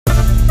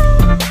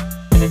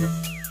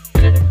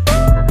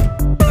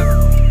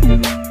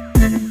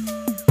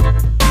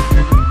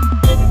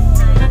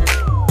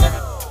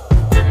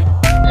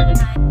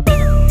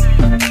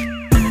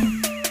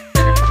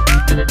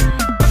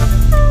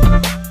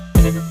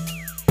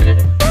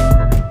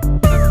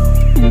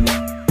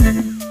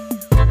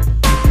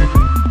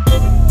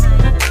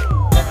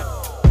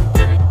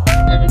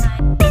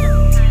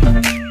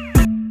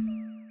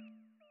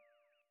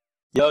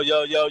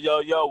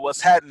Yo,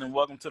 what's happening?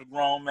 Welcome to the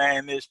Grown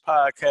Man Ish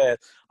podcast.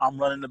 I'm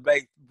running the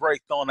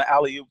break throwing the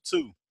alley oop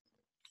too.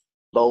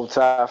 Bow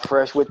tie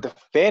fresh with the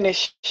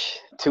finish.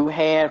 Two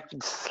hand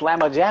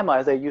slammer jammer,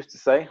 as they used to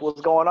say.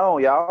 What's going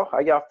on, y'all? How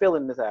y'all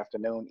feeling this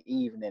afternoon,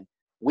 evening,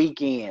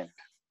 weekend?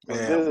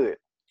 What's Yeah. good?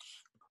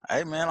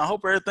 Hey man, I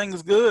hope everything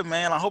is good,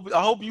 man. I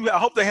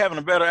hope they're having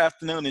a better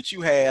afternoon that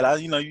you had.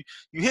 You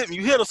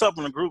hit us up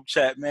in the group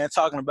chat, man,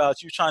 talking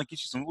about you trying to get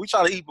you some. We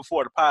try to eat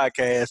before the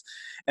podcast,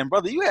 and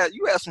brother, you had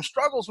some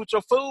struggles with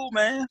your food,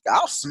 man.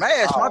 I'll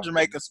smash my Oh,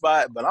 Jamaican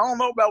spot, but I don't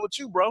know about with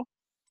you, bro.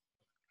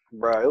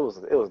 bro, it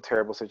was a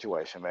terrible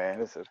situation, man.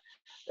 This is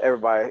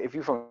everybody. If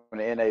you're from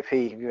the NAP,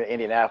 if you're in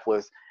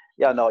Indianapolis,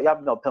 y'all know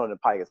Pendleton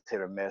Pike is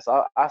hit or miss.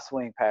 I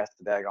swing past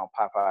the daggone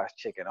Popeye's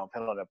chicken on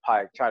Pendleton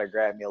Pike, trying to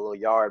grab me a little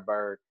yard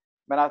bird.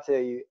 Man, I tell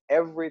you,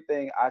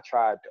 everything I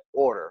tried to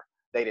order,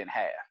 they didn't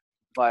have.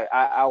 Like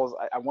I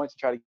went to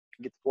try to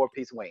get the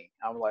 4-piece wing.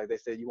 I'm like, they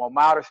said, you want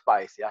mild or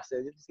spicy? I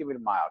said, just give me the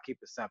mild. Keep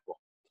it simple.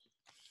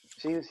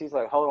 She's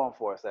like, hold on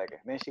for a second.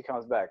 Then she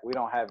comes back. We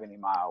don't have any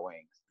mild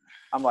wings.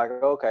 I'm like,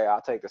 okay,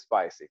 I'll take the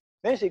spicy.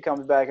 Then she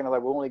comes back and I'm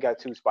like, we only got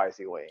 2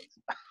 spicy wings.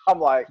 I'm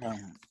like,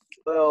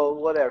 well,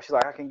 whatever. She's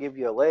like, I can give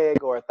you a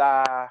leg or a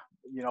thigh,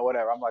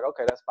 whatever. I'm like,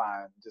 okay, that's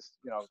fine. Just,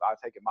 I'll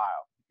take it mild.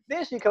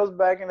 Then she comes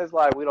back and it's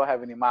like, we don't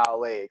have any mild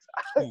legs.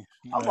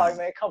 I'm like,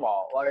 man, come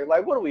on.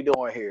 Like, what are we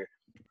doing here?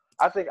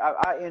 I think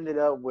I ended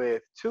up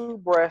with 2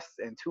 breasts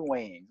and 2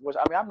 wings, which,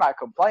 I mean, I'm not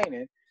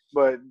complaining,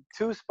 but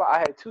I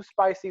had 2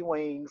 spicy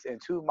wings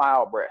and 2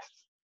 mild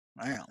breasts.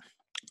 Damn.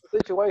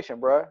 Situation,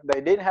 bro.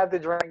 They didn't have the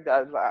drink.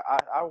 I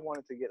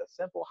wanted to get a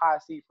simple high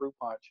C fruit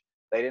punch.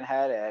 They didn't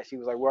have that. She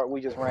was like, well, we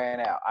just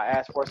ran out. I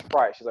asked for a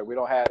Sprite. She's like, we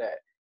don't have that.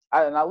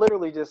 And I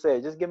literally just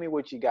said, just give me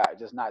what you got,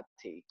 just not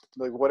tea.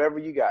 Like, whatever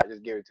you got,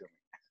 just give it to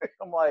me.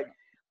 I'm like,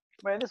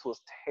 man, this was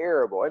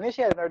terrible. And then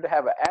she had the nerve to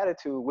have an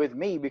attitude with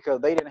me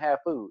because they didn't have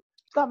food.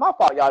 It's not my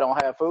fault y'all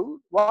don't have food.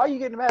 Why are you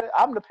getting mad at?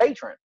 I'm the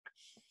patron.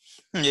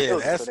 Yeah, It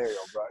was a scenario,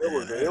 bro.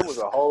 It was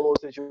a whole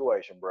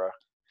situation, bro.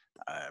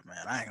 All right, man,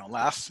 I ain't gonna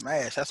lie, I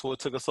smashed. That's what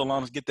took us so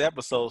long to get the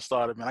episode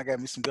started, man. I got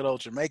me some good old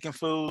Jamaican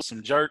food,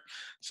 some jerk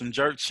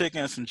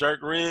chicken, some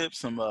jerk ribs,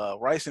 some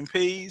rice and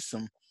peas,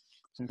 some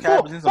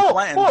cabbage and some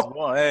plantains.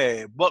 Boy,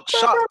 hey, buck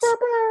shots.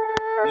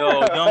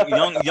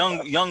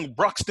 Yo, young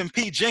Bruxton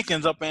P.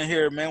 Jenkins up in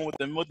here, man, with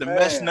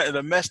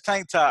the mesh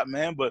tank top,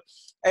 man. But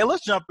hey,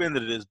 let's jump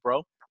into this,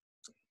 bro.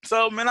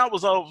 So, man, I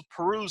was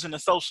perusing the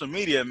social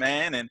media,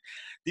 man, and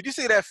did you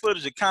see that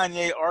footage of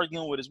Kanye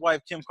arguing with his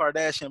wife Kim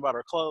Kardashian about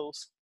her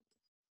clothes?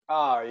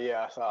 Oh,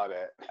 yeah, I saw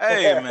that.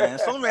 Hey, man,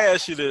 so let me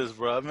ask you this,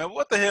 bro. Man,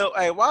 what the hell?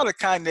 Hey, why did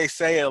Kanye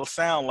say it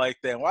sound like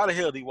that? Why the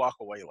hell did he walk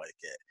away like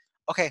that?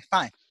 Okay,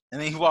 fine.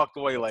 And then he walked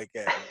away like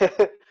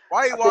that.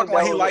 Why he walking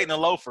like he lighting the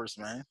loafers,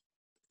 man?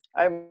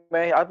 Hey,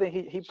 man, I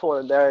think he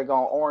pulled a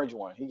daggone orange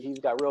one. He's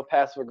got real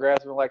passive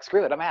aggressive, like,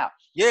 screw it, I'm out.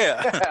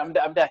 Yeah. I'm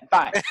done.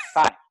 Fine.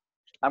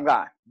 I'm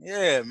gone.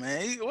 Yeah,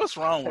 man. What's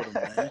wrong with him,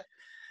 man?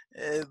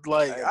 It's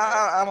like, hey,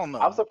 I don't know.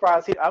 I'm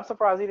surprised he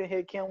didn't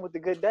hit Kim with the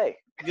good day.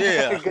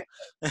 Yeah.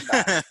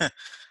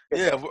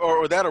 Yeah,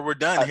 or that, or we're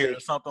done here, or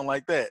something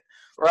like that.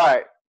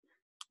 Right.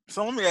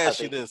 So let me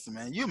ask you this,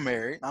 man. You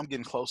married? I'm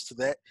getting close to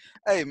that.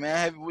 Hey,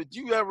 man, would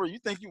you ever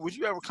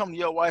come to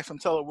your wife and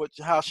tell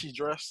her how she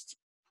dressed?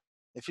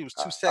 If she was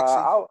too sexy?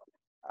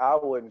 I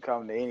wouldn't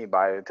come to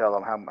anybody to tell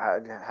them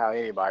how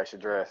anybody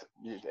should dress.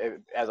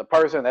 As a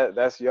person,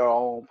 that's your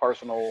own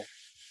personal,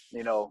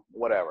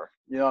 whatever.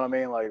 You know what I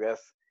mean? Like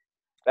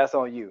that's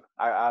on you.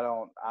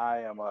 I'm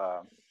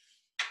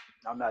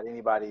not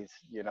anybody's,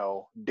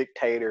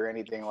 dictator or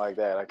anything like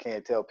that. I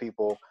can't tell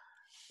people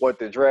what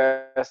to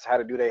dress, how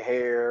to do their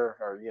hair,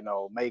 or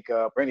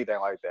makeup or anything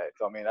like that.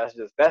 So I mean, that's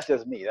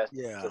just me. That's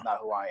just not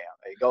who I am.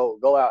 Hey, go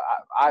out.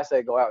 I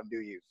say go out and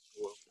do you.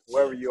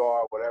 Whoever you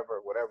are,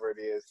 whatever it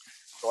is,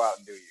 go out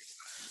and do you.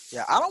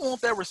 Yeah, I don't want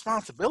that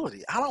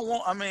responsibility. I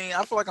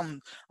feel like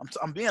I'm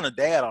being a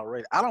dad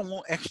already. I don't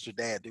want extra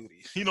dad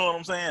duties. You know what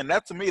I'm saying?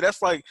 That to me,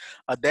 that's like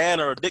a dad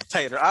or a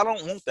dictator. I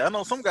don't want that. I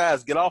know some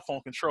guys get off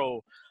on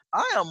control.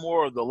 I am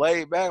more of the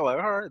laid back, like,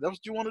 all right, that's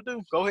what you want to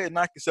do. Go ahead and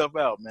knock yourself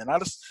out, man. I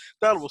just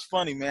thought it was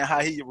funny, man, how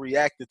he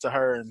reacted to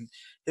her and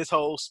his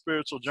whole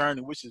spiritual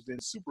journey, which has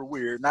been super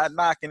weird. Not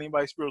knocking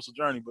anybody's spiritual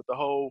journey, but the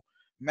whole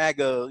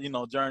MAGA,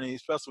 journey,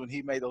 especially when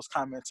he made those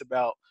comments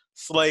about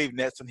slave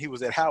nets and he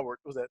was at Howard.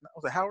 Was it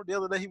Howard the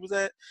other day he was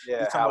at? Yeah,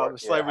 he talking about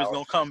slavery's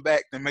gonna come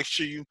back, then make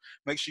sure you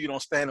don't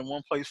stand in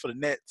one place for the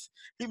nets.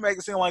 He make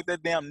it seem like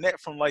that damn net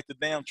from like the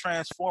damn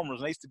Transformers.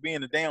 And they used to be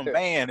in the damn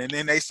van and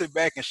then they sit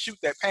back and shoot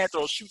that panther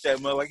or shoot that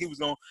mother like he was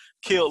gonna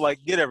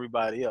get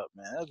everybody up,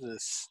 man. That's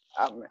just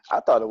I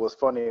thought it was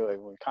funny like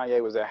when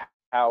Kanye was at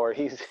Howard,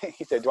 he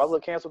said, do I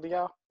look canceled to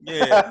y'all?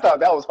 Yeah. I thought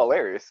that was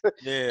hilarious.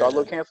 Yeah. Do I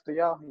look canceled to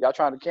y'all? Y'all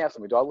trying to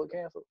cancel me. Do I look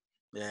canceled?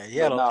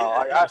 Yeah. No,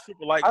 I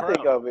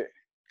think of it.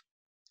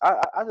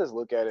 I just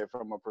look at it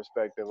from a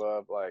perspective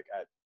of like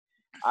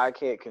I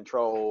can't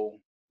control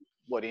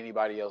what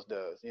anybody else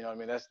does. You know what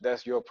I mean?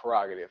 That's your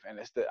prerogative. And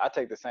I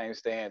take the same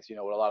stance, with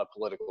a lot of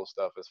political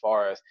stuff as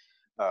far as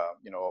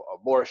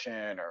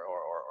abortion or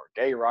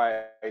gay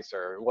rights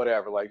or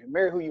whatever. Like,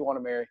 marry who you want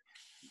to marry,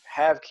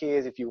 have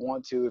kids if you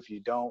want to. If you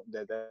don't,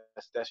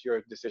 that's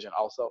your decision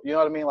also. You know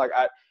what I mean? Like,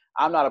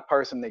 I'm not a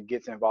person that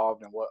gets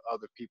involved in what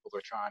other people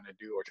are trying to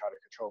do or try to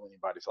control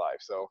anybody's life.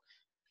 So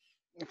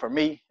for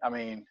me, I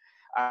mean,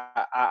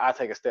 I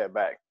take a step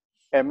back.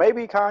 And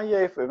maybe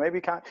Kanye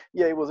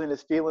was in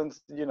his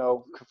feelings,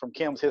 from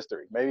Kim's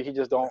history. Maybe he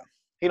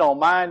don't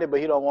mind it, but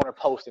he don't want her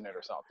posting it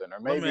or something.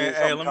 Or maybe it's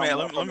something coming up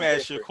let from me the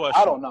ask you a history. I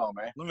question. don't know,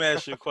 man. Let me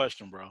ask you a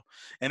question, bro.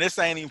 And this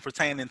ain't even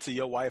pertaining to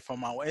your wife or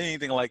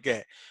anything like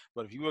that.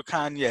 But if you were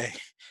Kanye,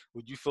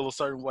 would you feel a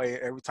certain way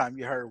every time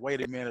you heard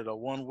 "Wait a minute" or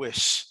 "One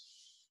Wish"?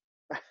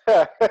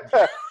 I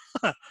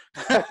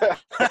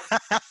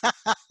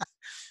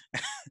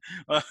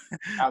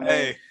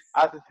Hey,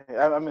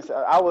 mean,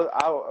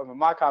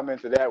 my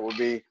comment to that would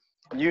be,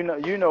 he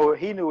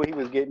knew what he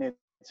was getting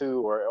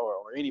into, or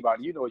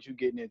anybody, what you're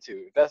getting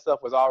into. If that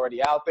stuff was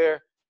already out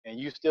there, and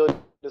you still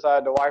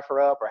decided to wife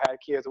her up or had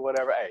kids or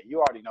whatever, hey, you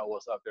already know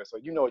what's up there, so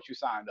you know what you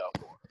signed up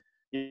for.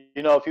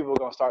 You know people are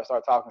gonna start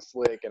talking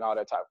slick and all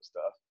that type of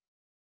stuff.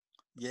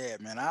 yeah,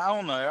 man. I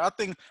don't know. I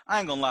think I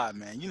ain't gonna lie,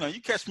 man.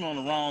 You catch me on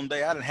the wrong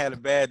day. I done had a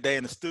bad day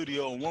in the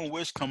studio, and One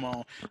Wish come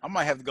on. I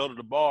might have to go to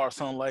the bar or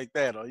something like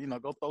that, or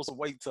go throw some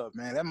weights up,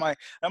 man. That might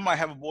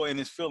have a boy in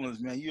his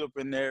feelings, man. You up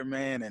in there,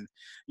 man, and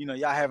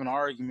y'all have an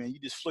argument. You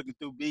just flicking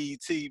through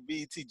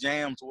BET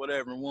jams or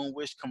whatever, and One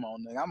Wish come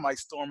on, nigga. I might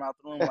storm out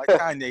the room like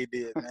Kanye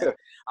did, man.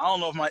 I don't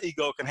know if my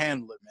ego can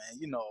handle it,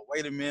 man.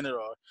 Wait a minute,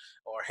 or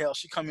hell,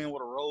 she come in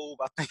with a robe.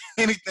 I think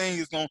anything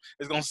is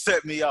gonna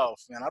set me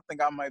off, man. I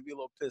think I might be a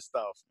little pissed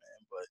off,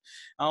 man.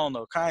 But I don't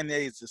know.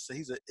 Kanye is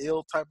he's an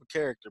ill type of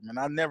character, man.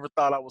 I never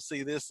thought I would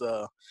see this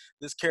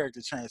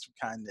character change from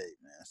Kanye,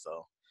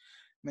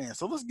 man.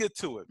 So let's get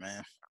to it,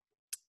 man.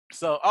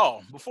 So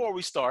before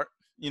we start,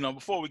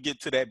 before we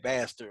get to that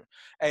bastard,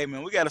 hey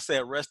man, we gotta say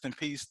a rest in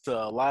peace to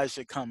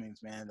Elijah Cummings,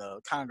 man, the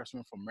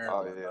congressman from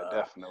Maryland. Oh yeah,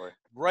 definitely.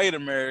 Great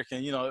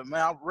American.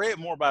 Man, I read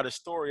more about his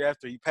story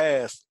after he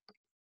passed.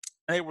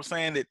 They were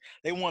saying that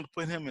they wanted to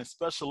put him in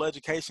special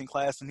education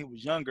class when he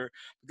was younger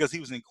because he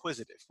was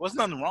inquisitive. There's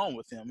nothing wrong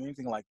with him,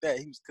 anything like that.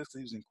 He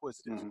was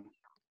inquisitive. Mm-hmm.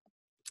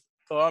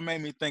 So it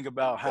made me think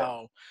about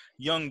how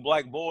young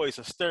black boys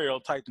are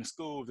stereotyped in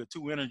school. They're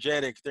too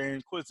energetic, they're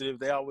inquisitive.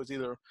 They always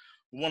either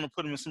want to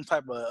put them in some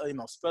type of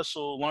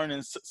special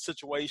learning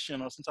situation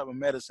or some type of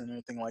medicine or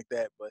anything like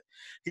that. But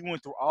he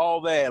went through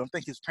all that. I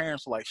think his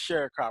parents were like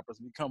sharecroppers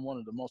and become one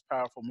of the most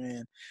powerful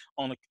men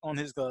on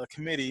his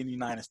committee in the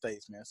United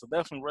States, man. So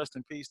definitely rest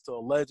in peace to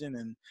a legend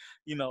and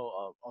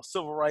a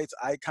civil rights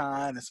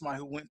icon and somebody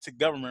who went to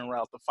government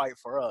route to fight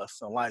for us,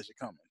 Elijah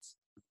Cummings.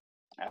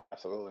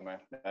 Absolutely, man.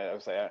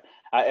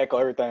 I echo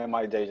everything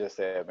Mike J just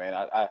said, man.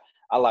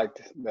 I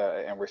liked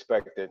and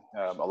respected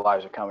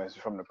Elijah Cummings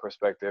from the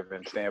perspective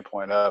and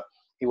standpoint of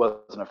he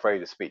wasn't afraid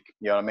to speak.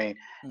 You know what I mean?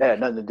 That had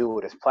nothing to do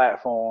with his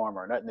platform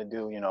or nothing to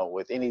do,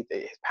 with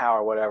anything, his power,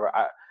 or whatever.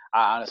 I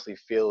honestly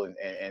feel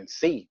and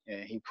see,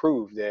 and he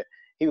proved that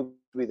he's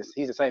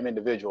the same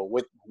individual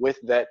with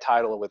that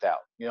title or without.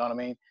 You know what I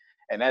mean?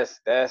 And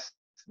that's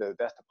the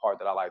part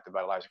that I liked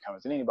about Elijah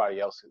Cummings and anybody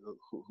else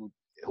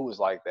who is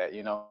like that.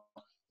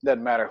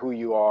 Doesn't matter who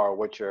you are,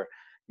 what your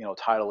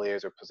title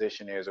is or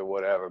position is or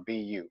whatever, be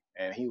you.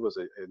 And he was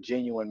a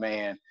genuine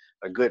man,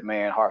 a good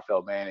man,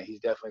 heartfelt man, and he's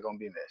definitely going to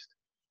be missed.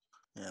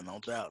 Yeah, no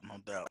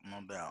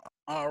doubt.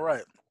 All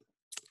right.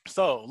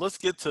 So let's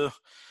get to,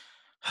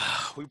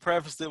 we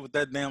prefaced it with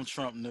that damn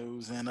Trump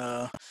news. And,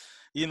 the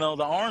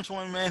orange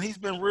one, man, he's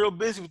been real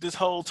busy with this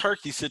whole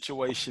Turkey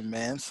situation,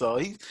 man. So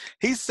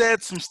he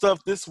said some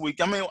stuff this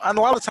week. I mean, a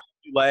lot of times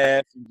we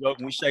laugh and joke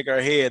and we shake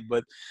our head,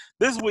 but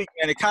this week,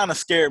 man, it kind of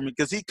scared me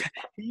because he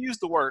used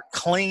the word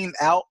clean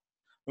out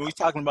when we're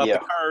talking about the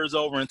Kurds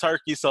over in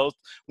Turkey. So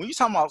when you're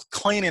talking about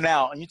cleaning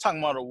out and you're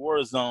talking about a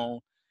war zone,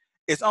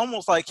 it's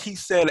almost like he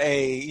said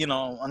and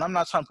I'm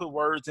not trying to put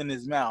words in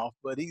his mouth,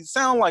 but he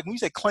sounded like when you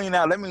say clean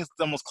out, that means it's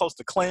almost close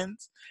to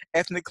cleanse,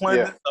 ethnic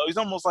cleansing. Yeah. So he's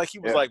almost like he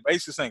was like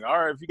basically saying, all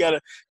right, if you got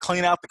to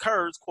clean out the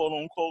Kurds, quote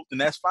unquote, then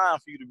that's fine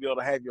for you to be able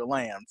to have your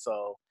land.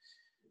 So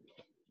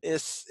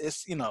it's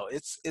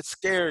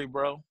scary,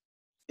 bro.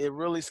 It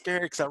really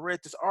scary because I read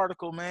this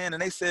article, man,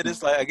 and they said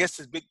it's like, I guess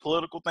this big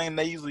political thing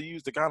they usually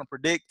use to kind of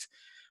predict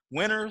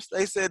winners.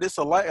 They said it's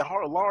a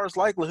large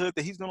likelihood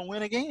that he's going to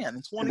win again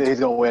in 2020. He's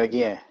going to win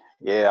again.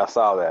 Yeah, I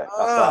saw that.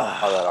 I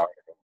saw that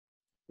article.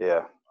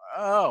 Yeah.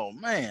 Oh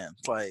man,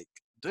 it's like,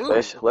 dude.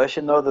 Let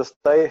you know the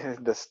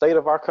state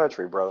of our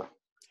country, brother.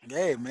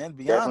 Yeah, man.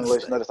 Definitely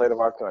let you know the state of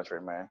our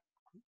country, man.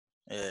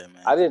 Yeah,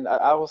 man.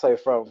 I will say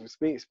from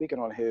speaking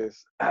on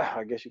his,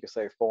 I guess you could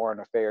say foreign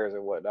affairs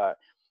or whatnot.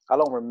 I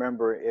don't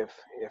remember if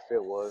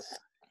it was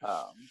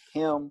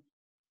him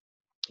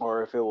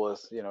or if it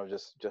was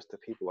just the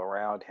people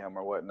around him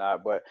or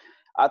whatnot. But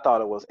I thought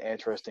it was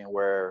interesting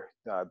where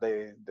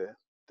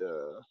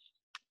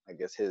I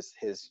guess his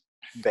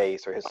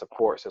base or his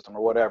support system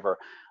or whatever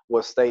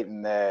was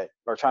stating that,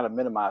 or trying to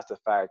minimize the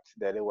fact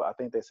that I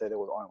think they said it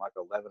was only like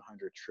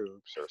 1,100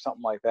 troops or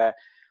something like that.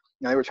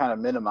 they were trying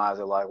to minimize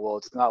it. Like, well,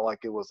 it's not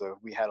like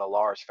we had a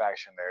large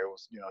faction there. It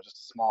was, just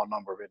a small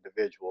number of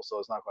individuals. So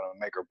it's not going to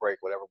make or break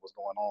whatever was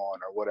going on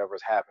or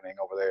whatever's happening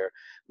over there.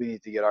 We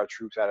need to get our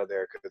troops out of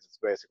there because it's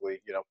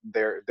basically,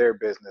 their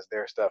business,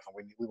 their stuff,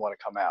 and we want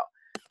to come out.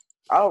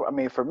 I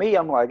mean, for me,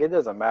 I'm like, it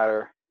doesn't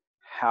matter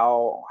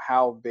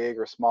how big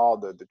or small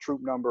the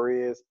troop number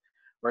is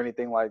or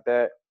anything like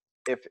that.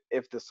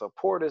 If the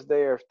support is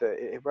there,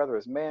 if whether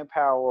it's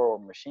manpower or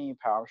machine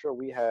power, I'm sure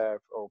we have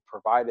or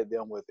provided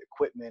them with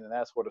equipment and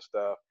that sort of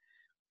stuff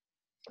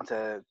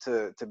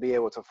to be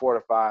able to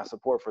fortify and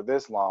support for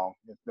this long.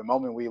 The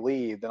moment we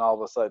leave, then all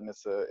of a sudden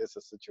it's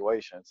a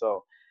situation.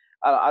 So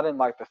I didn't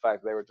like the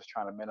fact they were just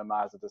trying to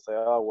minimize it to say,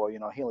 oh well,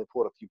 he only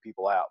pulled a few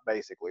people out.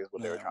 Basically, is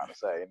what they were trying to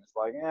say, and it's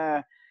like,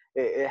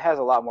 it has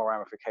a lot more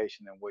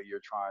ramification than what you're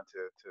trying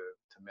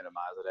to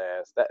minimize it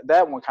as.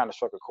 That one kind of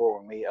struck a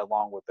chord with me,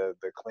 along with the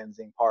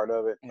cleansing part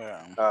of it.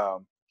 Yeah.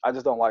 I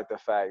just don't like the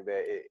fact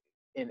that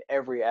in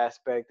every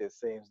aspect, it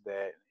seems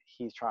that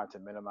he's trying to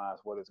minimize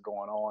what is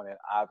going on, and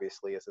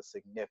obviously, it's a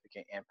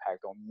significant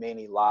impact on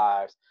many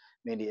lives,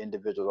 many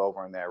individuals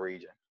over in that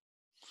region.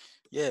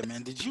 Yeah,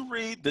 man. Did you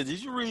read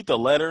the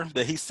letter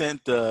that he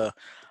sent the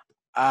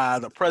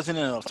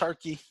president of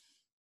Turkey?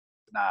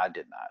 Nah, I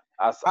did not.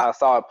 I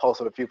saw it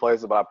posted a few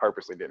places, but I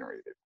purposely didn't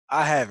read it.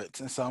 I have it,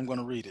 and so I'm going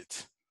to read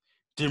it.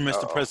 Dear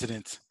Mr.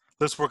 President,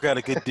 let's work out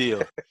a good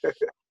deal! !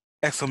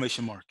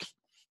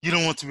 You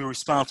don't want to be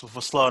responsible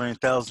for slaughtering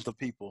thousands of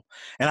people,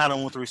 and I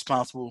don't want to be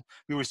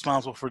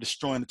responsible for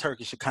destroying the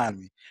Turkish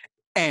economy.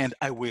 And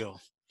I will.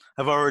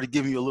 I've already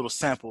given you a little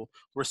sample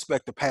with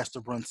respect to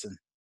Pastor Brunson.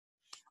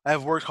 I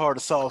have worked hard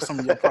to solve some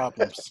of your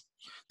problems.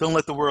 Don't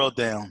let the world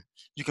down.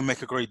 You can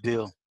make a great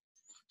deal.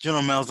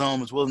 General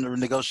Malzone is willing to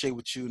negotiate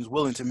with you and is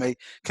willing to make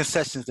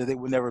concessions that they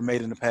would never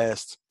made in the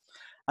past.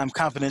 I'm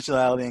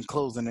confidentiality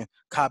enclosing a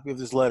copy of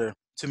this letter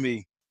to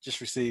me,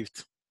 just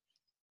received.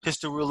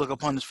 History will look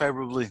upon this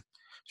favorably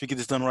if you get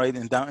this done right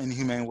and down in a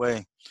humane way.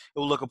 It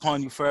will look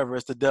upon you forever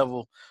as the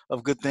devil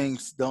of good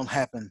things don't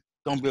happen.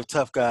 Don't be a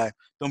tough guy.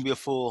 Don't be a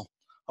fool.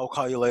 I'll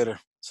call you later.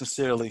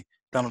 Sincerely,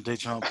 Donald J.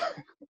 Trump.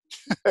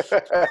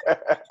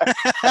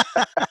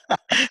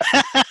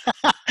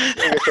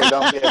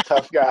 Don't be a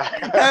tough guy.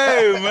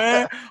 Hey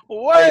man,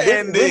 what?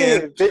 Didn't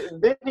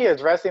he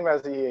address him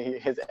as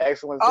his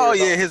Excellency? Oh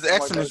yeah, His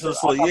Excellency.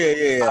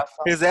 Yeah.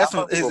 His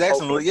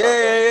Excellency.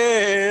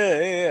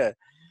 Yeah.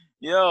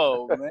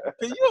 Yo, man,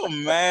 can you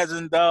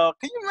imagine, dog?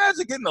 Can you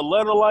imagine getting a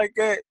letter like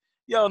that?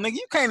 Yo, nigga,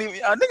 you can't even.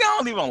 Nigga, I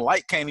don't even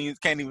like. Can't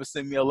even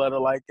send me a letter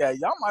like that.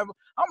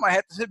 I might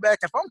have to sit back.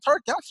 If I'm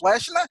Turkey, I'm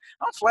flashing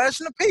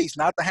the piece,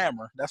 not the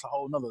hammer. That's a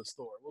whole nother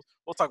story.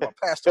 We'll talk about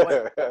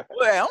Pastor.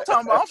 Well,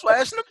 I'm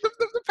flashing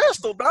the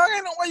pistol, dog.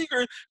 Ain't no way you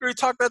can really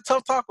talk that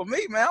tough talk with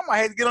me, man. I might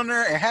have to get on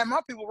there and have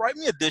my people write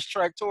me a diss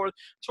track towards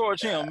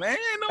him, man.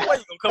 Ain't no way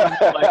you gonna come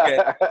to me like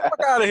that.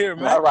 Fuck out of here,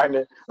 man. Not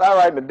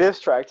writing a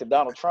diss track to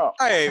Donald Trump.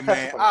 Hey,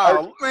 man.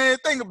 Oh, man,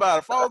 think about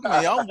it. Follow me.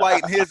 I'm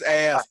lighting his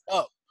ass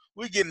up.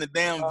 We getting the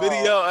damn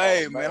video.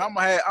 Hey, man, I'm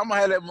gonna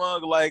have that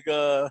mug like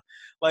the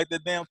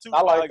damn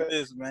Tupac like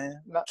this,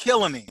 man.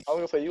 Killing him. I was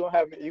gonna say you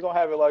gonna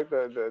have it like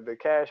the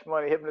Cash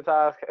Money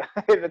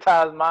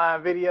hypnotized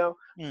mind video.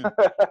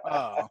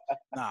 Nah,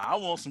 I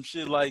want some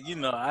shit like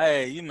I'm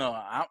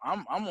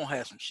gonna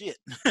have some shit.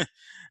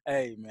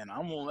 Hey, man,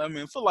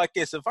 feel like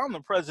this. If I'm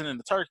the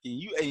president of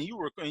Turkey and you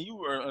were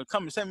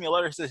coming to send me a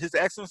letter that says His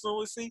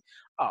Excellency,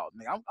 oh,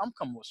 nigga, I'm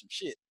coming with some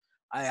shit.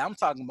 I'm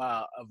talking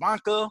about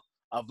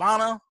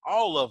Ivana,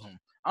 all of them.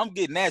 I'm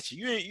getting at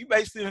you. You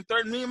basically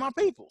threatening me and my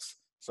peoples.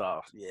 So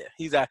yeah,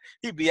 he'd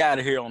be out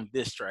of here on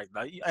this track.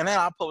 Like, and then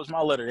I publish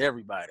my letter to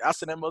everybody. I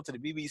send them up to the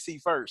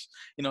BBC first.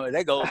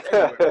 That goes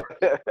everywhere.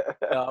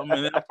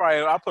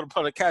 I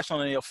put a cash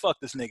on it. Fuck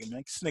this nigga, man.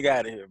 Get this nigga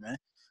out of here, man.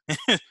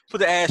 Put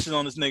the ashes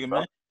on this nigga,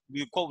 man.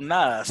 Be quoting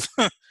Nas.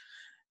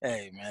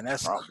 Hey, man,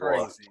 that's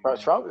crazy.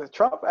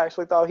 Trump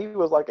actually thought he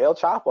was like El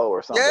Chapo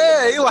or something.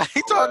 Yeah,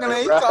 he talking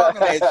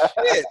that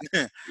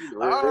shit.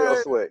 Real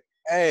slick.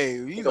 Hey,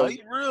 he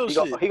real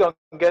shit. He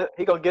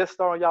gonna get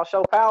started on y'all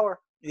show Power.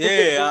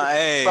 Yeah,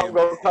 hey. Trump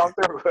gonna come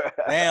through.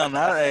 Damn,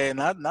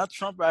 not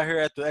Trump out here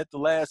at the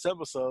last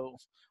episode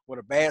with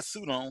a bad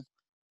suit on.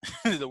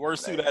 The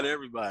worst suit out of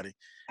everybody.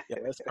 Yeah,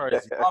 that's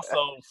crazy.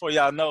 Also, for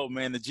y'all know,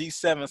 man, the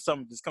G7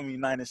 summit is coming to the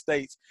United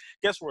States.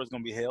 Guess where it's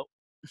gonna be held?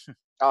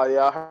 Oh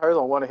yeah, I heard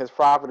on one of his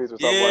properties or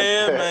something.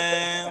 Yeah, like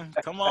man.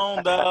 Come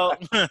on, dog.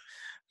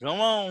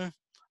 Come on.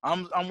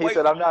 I'm waiting.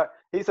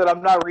 He said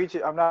I'm not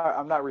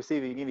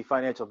receiving any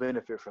financial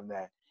benefit from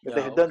that. If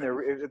they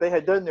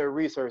had done their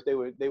research, they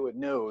would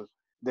know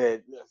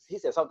that. He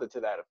said something to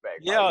that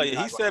effect. Yeah, like,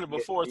 he said it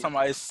before, talking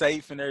about it's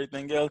safe and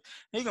everything else.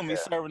 He gonna be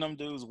serving them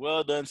dudes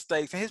well done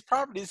steaks, and his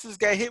properties just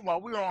got hit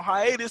while we were on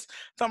hiatus.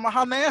 Talking about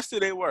how nasty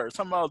they were.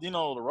 Talking about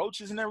the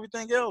roaches and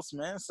everything else,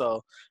 man.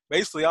 So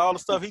basically, all the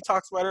stuff he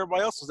talks about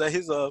everybody else was at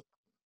his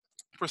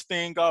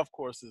pristine golf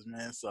courses,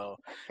 man. So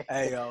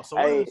hey,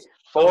 so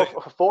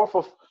four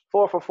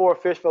for four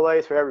fish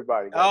fillets for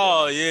everybody.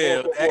 Oh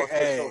yeah,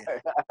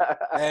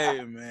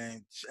 hey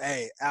man,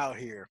 hey, out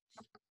here.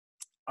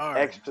 All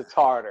right. Extra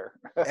tartar.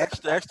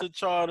 Extra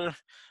tartar, a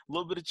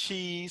little bit of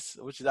cheese,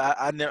 which is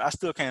I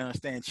still can't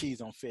understand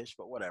cheese on fish,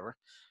 but whatever.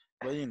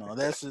 But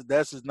that's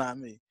just not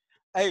me.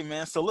 Hey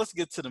man, so let's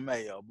get to the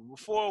mayo. But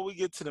before we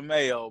get to the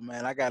mayo,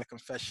 man, I got a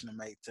confession to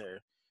make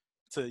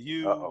to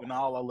you Uh-oh. and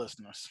all our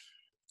listeners.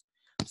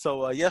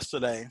 So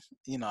yesterday,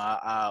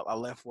 I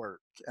left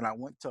work and I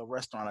went to a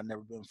restaurant I'd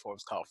never been before.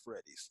 It's called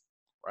Freddy's,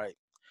 right?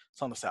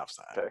 It's on the south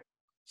side. Okay.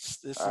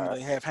 All right.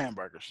 They have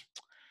hamburgers.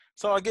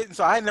 So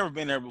I had never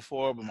been there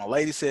before, but my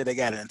lady said they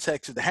got it in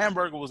Texas. The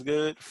hamburger was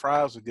good, the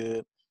fries were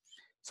good.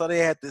 So they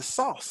had this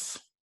sauce.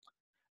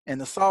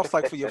 And the sauce,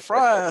 like for your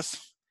fries,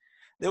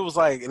 it was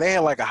like they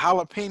had like a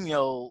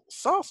jalapeno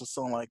sauce or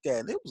something like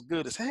that. And it was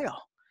good as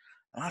hell.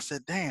 And I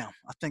said, damn,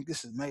 I think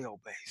this is mayo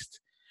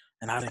based.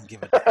 And I didn't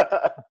give a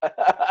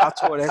damn. I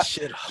tore that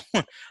shit up.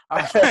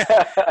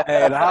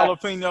 Hey, the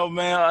jalapeno,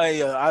 man. Hey,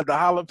 the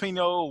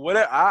jalapeno,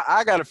 whatever.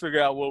 I got to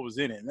figure out what was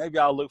in it. Maybe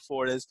I'll look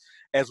for it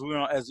as we're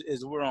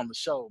on the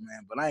show,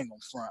 man. But I ain't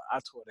gonna front. I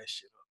tore that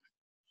shit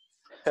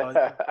up.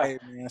 So, hey,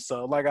 man.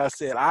 So, like I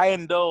said, I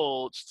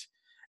indulged,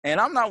 and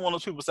I'm not one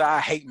of those people say I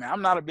hate, man.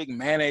 I'm not a big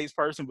mayonnaise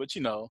person, but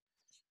Oh,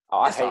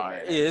 I it's hate all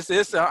right. mayonnaise.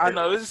 It's I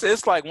know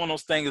it's like one of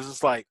those things.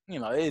 It's like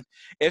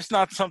it's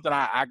not something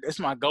it's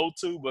my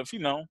go-to, but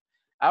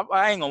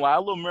I ain't gonna lie, a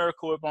little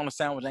Miracle Whip on a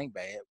sandwich ain't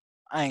bad.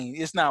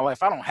 It's not like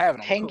if I don't have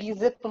it, I'm cool. Tangy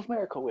zip of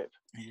Miracle Whip.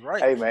 You're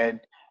right. Hey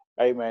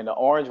man, the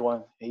orange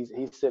one. He's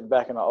sitting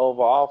back in the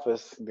Oval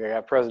Office. They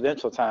got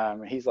presidential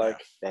time, and he's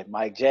like, "That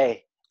Mike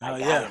J. I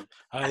got him."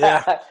 Oh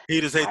yeah. He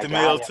just ate I the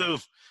got meal him.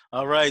 too.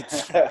 All right.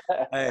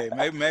 Hey,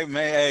 maybe,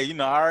 hey,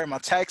 all right, my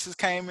taxes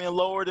came in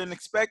lower than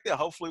expected.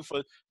 Hopefully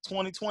for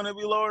 2020 it'll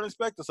be lower than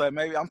expected. So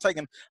maybe I'm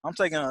taking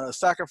a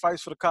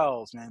sacrifice for the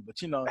cause, man. But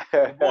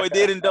the boy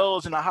did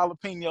indulge in a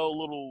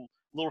jalapeno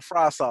little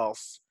fry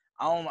sauce.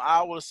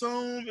 I would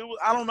assume it was,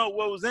 I don't know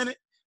what was in it,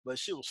 but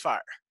shit was fire.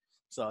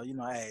 So,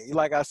 hey,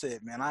 like I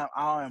said, man, I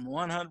am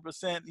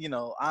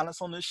 100%,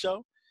 honest on this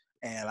show.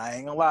 And I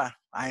ain't gonna lie,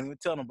 I ain't even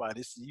tell nobody.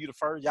 This is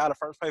y'all the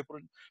first people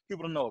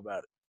to know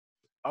about it.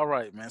 All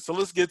right, man. So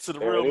let's get to the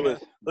There it is.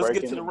 let's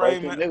get to the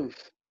Breaking news.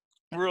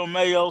 real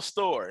Mayo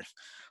story.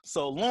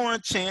 So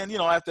Lauren Chen,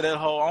 after that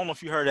whole, I don't know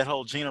if you heard that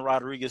whole Gina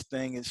Rodriguez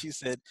thing, and she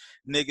said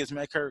niggas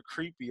make her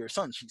creepy or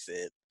something. She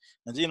said,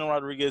 and Gina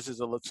Rodriguez is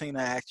a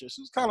Latina actress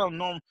who's kind of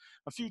known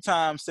a few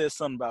times, said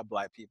something about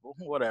black people,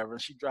 whatever.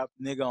 And she dropped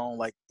nigga on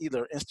like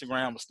either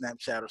Instagram or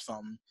Snapchat or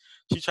something.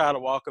 She tried to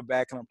walk her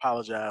back and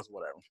apologize,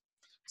 whatever.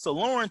 So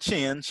Lauren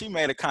Chen, she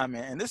made a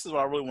comment, and this is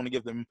what I really want to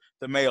give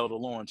the mail to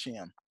Lauren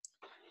Chen.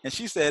 And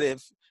she said,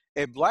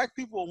 if black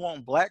people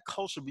want black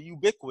culture to be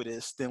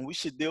ubiquitous, then we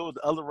should deal with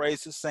other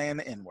races saying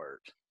the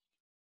N-word.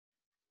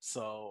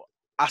 So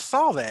I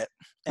saw that,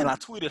 and I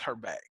tweeted her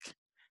back.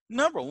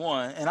 Number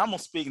one, and I'm gonna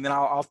speak, and then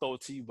I'll throw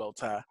it to you,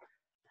 Bowtie.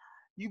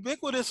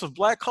 Ubiquitous of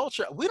black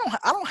culture.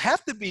 I don't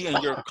have to be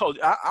in your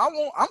culture.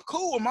 I'm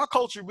cool with my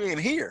culture being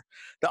here.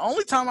 The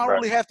only time I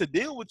really have to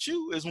deal with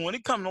you is when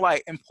it comes to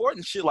like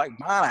important shit like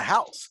buying a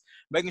house,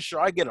 making sure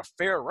I get a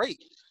fair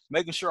rate,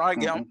 making sure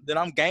that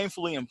I'm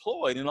gainfully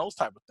employed and those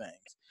type of things.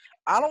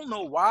 I don't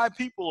know why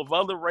people of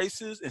other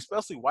races,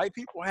 especially white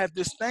people, have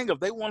this thing of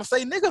they want to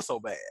say nigga so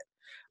bad.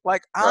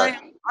 Like I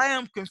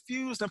am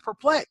confused and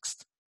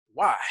perplexed.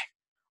 Why?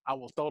 I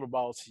will throw the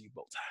ball to you,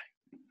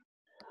 Bowtie.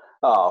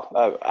 Oh,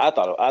 I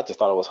just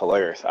thought it was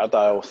hilarious.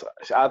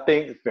 I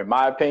think, in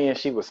my opinion,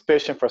 she was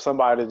fishing for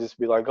somebody to just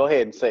be like, go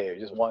ahead and say it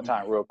just one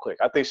time real quick.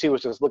 I think she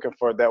was just looking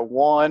for that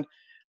one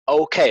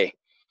okay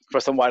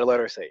for somebody to let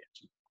her say it.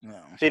 No.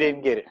 She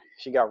didn't get it.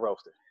 She got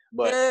roasted.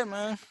 But yeah,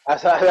 man.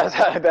 That's how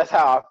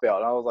I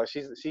felt. I was like,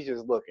 she's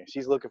just looking.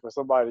 She's looking for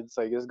somebody to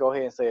say, just go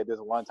ahead and say it this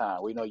one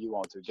time. We know you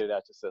want to. Get it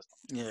out your system.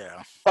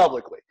 Yeah.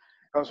 Publicly.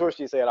 I'm sure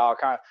she said all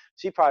kinds.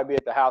 She'd probably be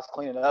at the house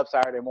cleaning up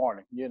Saturday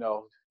morning,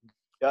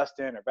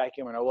 dusting or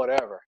vacuuming or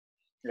whatever,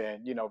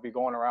 and be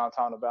going around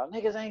talking about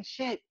niggas ain't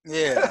shit.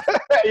 Yeah,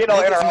 in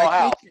her own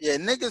house.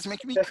 Niggas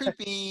make me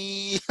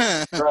creepy.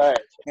 Right.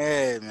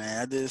 Hey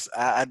man,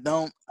 I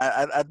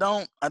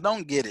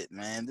don't get it,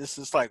 man. This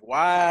is like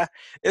why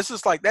it's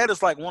just like that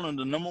is like one of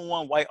the number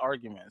one white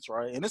arguments,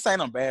 right? And this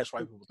ain't a bash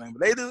white people thing,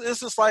 but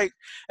it's just like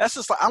that's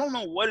just like I don't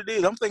know what it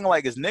is. I'm thinking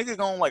like is nigga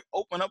gonna like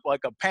open up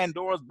like a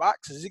Pandora's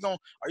box? Are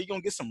you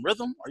gonna get some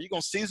rhythm? Are you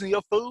gonna season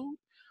your food?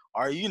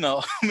 Or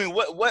I mean,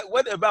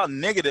 what about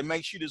nigga that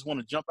makes you just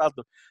want to jump out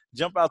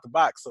the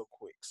box so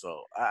quick?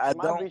 So I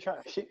don't.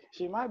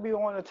 She might be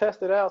wanting to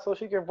test it out so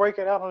she can break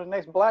it out on the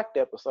next Blacked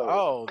episode.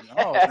 Oh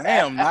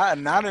damn! Not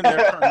in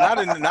there,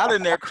 not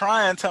in there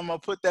crying. Telling me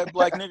put that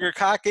black nigger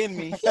cock in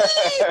me.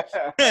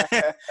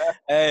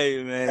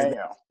 Hey man,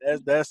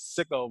 that's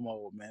sicko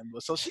mode, man.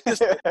 But so she gets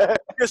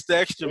the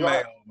extra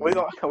mail. We're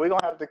gonna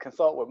have to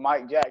consult with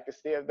Mike Jack to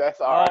see if that's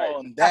all right.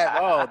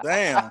 Oh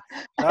damn!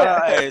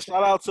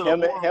 Shout out to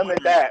him and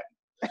that.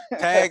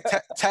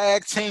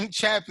 Tag team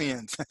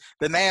champions,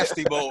 the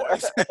Nasty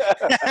Boys.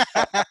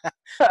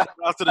 Shout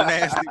out to the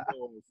Nasty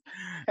Boys.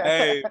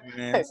 Hey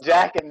man,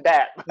 Jack and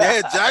Dap.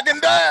 Yeah, Jack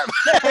and Dap.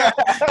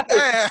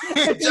 Yeah,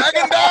 Jack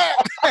and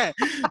Dap.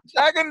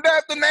 Jack and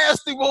Dap, the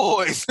Nasty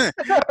Boys.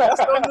 That's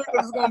what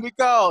niggas is gonna be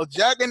called,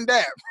 Jack and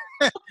Dap.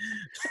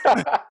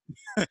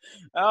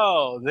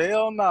 Oh,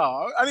 hell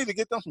no! I need to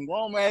get them some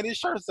grown man. These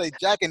shirts say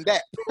Jack and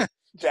Dap.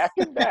 Jack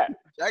and Dap.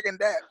 Jack and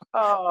Dap.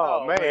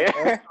 Oh, man.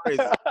 That's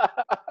crazy.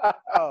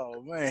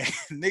 Oh man,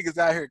 niggas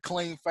out here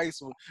clean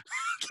face with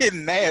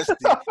getting nasty.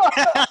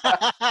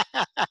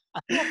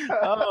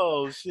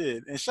 Oh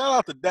shit! And shout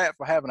out to Dap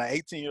for having an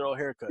 18-year-old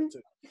haircut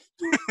too.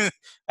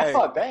 Hey.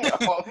 Oh damn!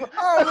 Oh man!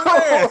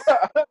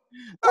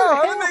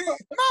 Oh, that nigga,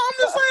 no, I'm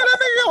just saying that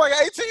nigga got like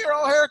an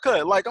 18-year-old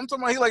haircut. Like I'm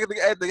talking about, he like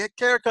the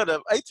haircut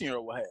of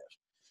 18-year-old would have.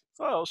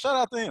 So shout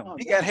out to him. Oh,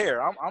 He damn. got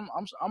hair. I'm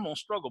on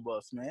struggle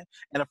bus, man.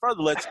 And to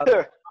further let y'all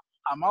know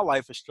how my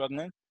life is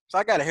struggling. So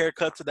I got a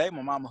haircut today.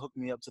 My mama hooked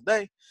me up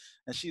today,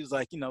 and she was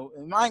like, you know,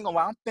 and I ain't gonna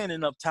lie, I'm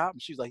thinning up top.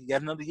 And she was like, you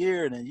got another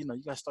year, and then you know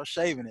you gotta start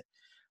shaving it.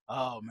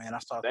 Oh man, I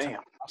started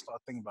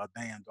thinking about,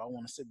 damn, do I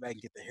want to sit back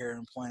and get the hair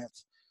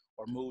implants,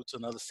 or move to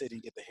another city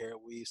and get the hair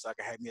weave so I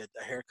can have me a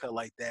haircut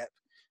like that?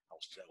 I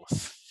was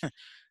jealous.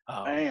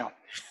 Damn.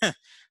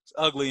 It's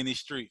ugly in these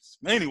streets.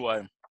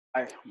 Anyway.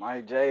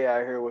 Mike J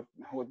out here with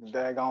the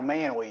daggone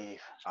man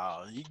weave.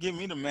 Oh, you give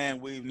me the man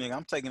weave, nigga.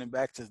 I'm taking it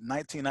back to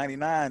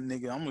 1999,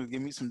 nigga. I'm gonna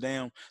give me some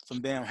damn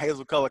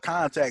hazel color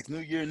contacts. New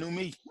year, new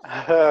me.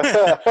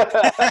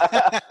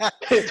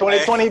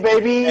 2020,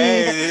 baby.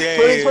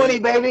 Hey,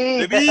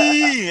 2020,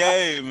 baby.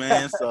 Hey,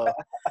 man. So,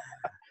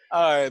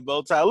 all right,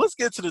 Bowtie. Let's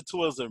get to the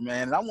Twizzler,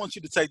 man. And I want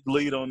you to take the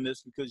lead on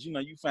this because you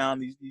know you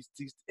found these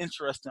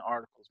interesting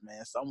articles,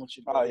 man. So I want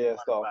you to. Oh yeah,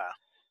 so.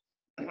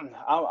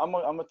 I'm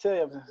gonna tell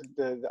you,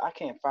 I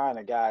can't find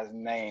the guy's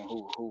name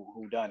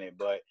who done it,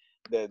 but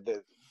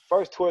the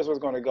first Twizzler is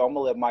gonna go. I'm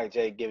gonna let Mike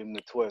J give him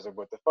the Twizzler,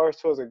 but the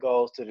first Twizzler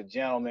goes to the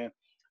gentleman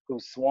who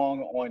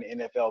swung on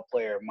NFL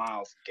player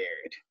Myles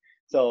Garrett.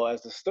 So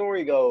as the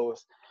story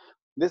goes,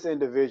 this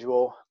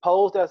individual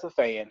posed as a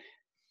fan,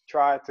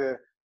 tried to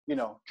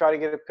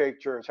get a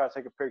picture, try to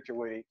take a picture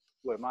with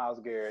Myles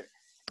Garrett,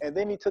 and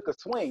then he took a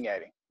swing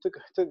at him, took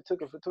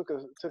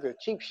a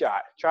cheap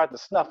shot, tried to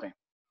snuff him.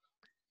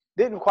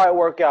 Didn't quite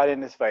work out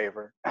in his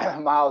favor.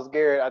 Myles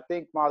Garrett, I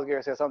think Myles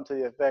Garrett said something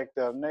to the effect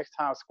of, next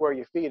time square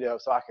your feet up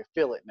so I can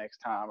feel it next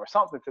time, or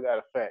something to that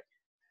effect.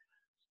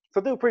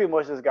 So dude pretty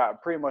much got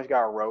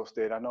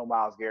roasted. I know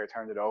Myles Garrett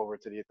turned it over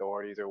to the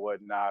authorities or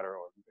whatnot, or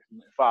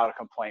filed a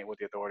complaint with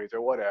the authorities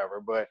or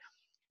whatever. But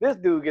this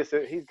dude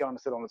he's going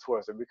to sit on the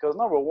Twizzler because,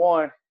 number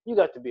one, you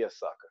got to be a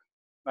sucker.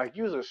 Like,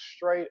 you're a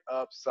straight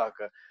up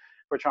sucker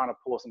for trying to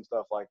pull some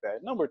stuff like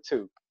that. Number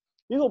two,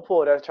 you're going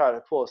to try to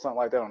pull something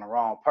like that on the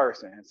wrong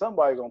person. And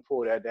somebody's going to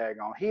pull that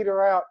daggone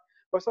heater out,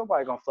 or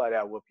somebody's going to flat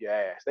out whoop your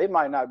ass. They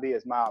might not be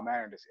as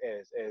mild-mannered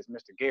as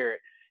Mr. Garrett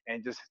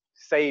and just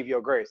save your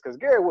grace, because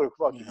Garrett would have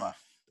fucked him up.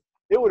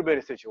 It would have been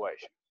a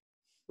situation.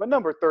 But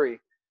number three,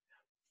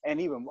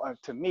 and even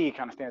to me,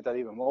 kind of stands out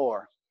even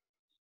more,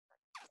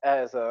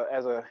 as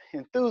a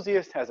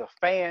enthusiast, as a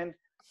fan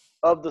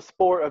of the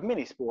sport, of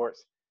many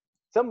sports,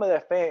 some of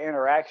that fan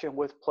interaction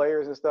with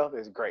players and stuff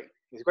is great.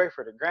 It's great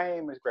for the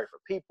game. It's great for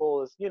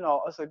people. It's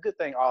a good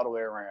thing all the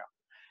way around.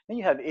 Then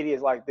you have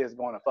idiots like this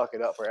going to fuck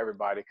it up for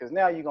everybody, because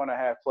now you're going to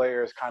have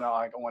players kind of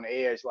like on the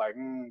edge, like,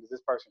 is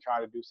this person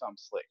trying to do something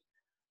slick?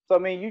 So, I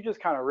mean, you just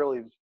kind of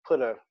really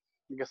put a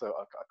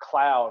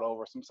cloud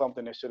over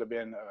something that should have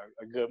been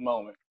a good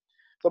moment.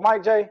 So,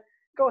 Mike J,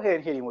 go ahead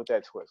and hit him with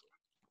that Twizzler.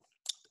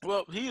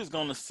 Well, he is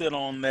going to sit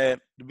on that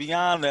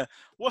beyond the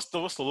what's the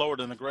lower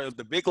than the grave,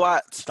 the Big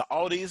Lots, the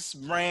Aldi's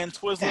brand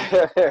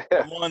Twizzler.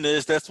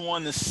 That's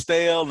one that's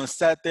stale and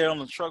sat there on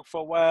the truck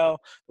for a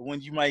while. The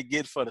one you might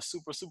get for the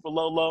super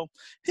low.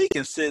 He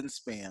can sit and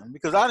spin,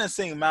 because I didn't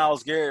see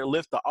Myles Garrett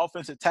lift the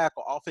offensive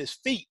tackle off his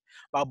feet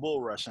by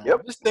bull rushing.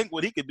 Yep. Just think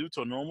what he could do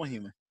to a normal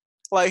human.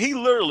 Like, he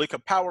literally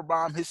could power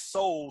bomb his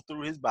soul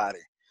through his body.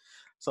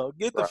 So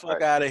get the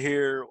fuck out of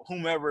here,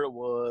 whomever it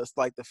was.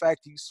 Like, the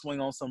fact you swing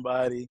on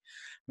somebody,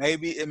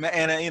 maybe, and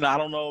I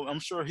don't know. I'm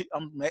sure I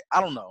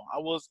don't know.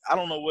 I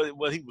don't know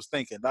what he was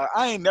thinking.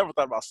 I ain't never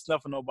thought about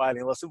snuffing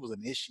nobody unless it was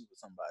an issue with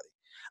somebody.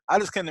 I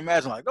just couldn't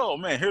imagine, like, oh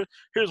man,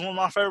 here's one of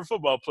my favorite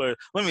football players.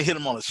 Let me hit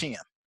him on the chin.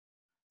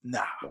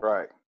 Nah.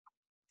 Right.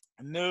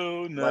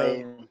 No.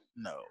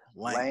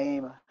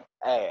 Lame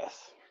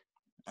ass.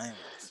 Lame.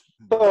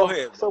 So, go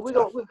ahead. So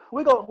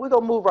we're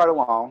gonna move right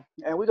along,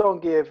 and I'm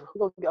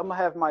gonna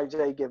have Mike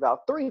J give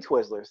out 3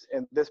 Twizzlers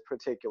in this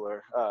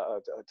particular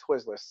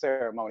Twizzler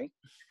ceremony.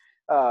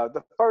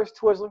 The first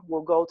Twizzler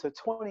will go to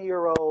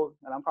 20-year-old,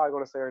 and I'm probably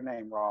gonna say her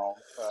name wrong,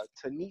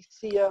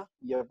 Tanisha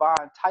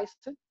Yvonne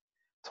Tyson,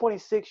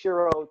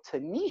 26-year-old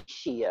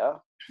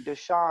Tanisha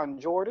Deshaun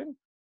Jordan,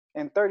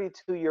 and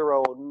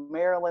 32-year-old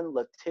Marilyn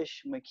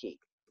Latish McKee.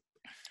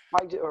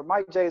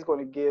 Mike J is going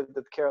to give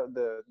the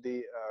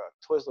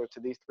Twizzler to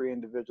these 3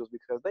 individuals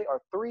because they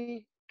are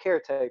 3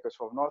 caretakers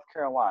from North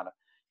Carolina,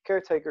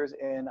 caretakers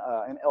in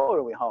an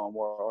elderly home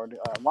or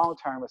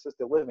long-term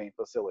assisted living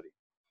facility.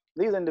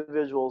 These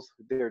individuals,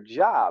 their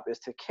job is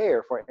to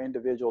care for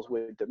individuals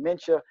with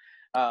dementia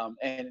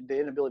and the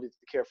inability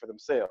to care for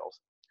themselves.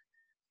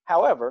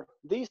 However,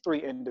 these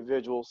 3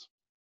 individuals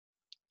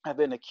have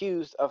been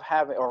accused of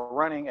having or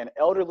running an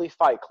elderly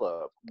fight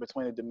club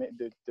between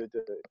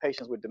the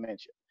patients with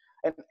dementia.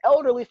 An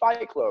elderly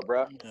fight club,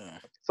 bro. Yeah.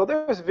 So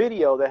there's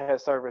video that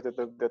has surfaced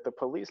that the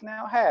police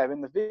now have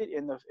in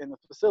the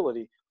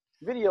facility.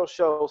 Video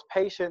shows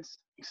patients,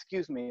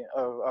 excuse me,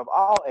 of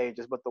all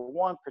ages, but the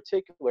one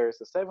particular is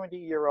a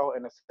 70-year-old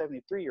and a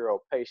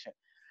 73-year-old patient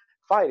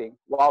fighting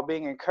while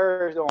being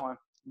encouraged on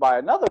by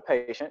another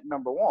patient,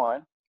 number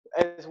one,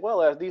 as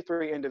well as these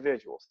three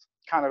individuals,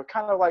 kind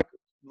of like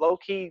low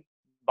key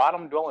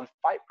bottom dwelling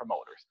fight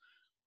promoters.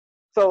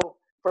 So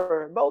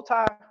for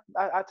Bowtie,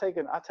 I take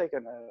a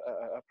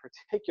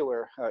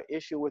particular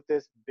issue with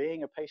this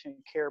being a patient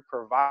care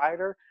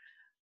provider,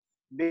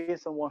 being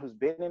someone who's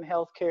been in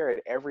healthcare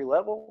at every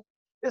level.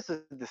 This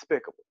is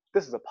despicable.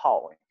 This is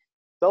appalling.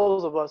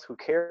 Those of us who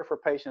care for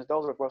patients,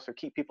 those of us who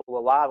keep people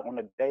alive on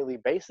a daily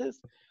basis,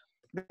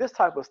 this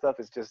type of stuff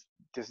is just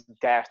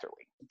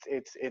dastardly.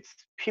 It's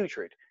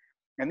putrid,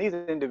 and these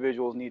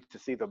individuals need to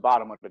see the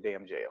bottom of the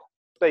damn jail.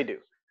 They do.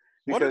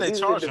 What did they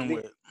charge him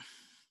with?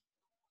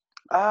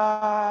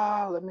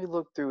 Let me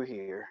look through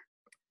here.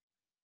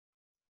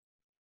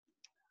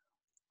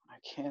 I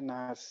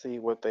cannot see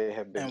what they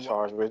have been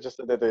charged with. Just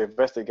that the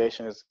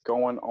investigation is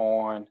going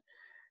on.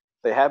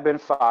 They have been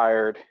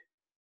fired.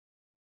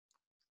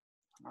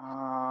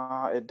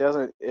 It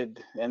doesn't.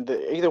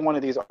 Either one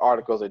of these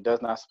articles, it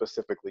does not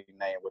specifically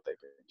name what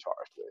they've been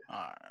charged with. All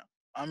right.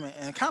 I mean,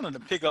 and kind of to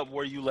pick up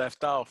where you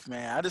left off,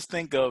 man, I just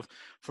think of,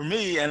 for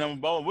me,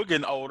 and we're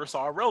getting older, so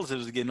our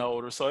relatives are getting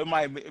older, so it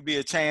might be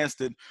a chance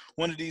that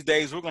one of these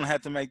days we're going to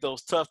have to make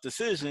those tough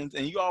decisions,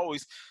 and you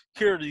always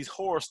hear these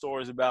horror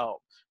stories about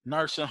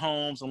nursing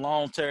homes and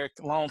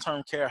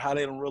long-term care, how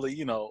they don't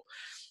really,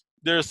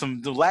 there's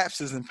some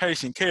lapses in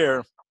patient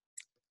care.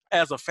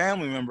 As a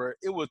family member,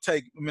 it would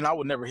take, I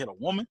would never hit a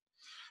woman,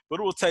 but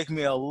it would take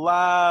me a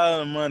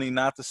lot of money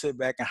not to sit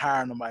back and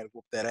hire somebody to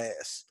whoop that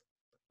ass.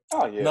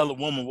 Oh yeah, another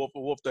woman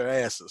whoop their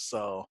asses.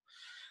 So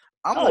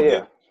I'm gonna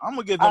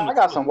give them. I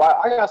got some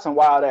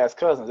wild ass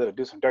cousins that'll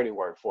do some dirty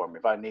work for me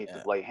if I need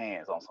to lay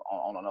hands on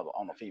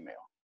a female.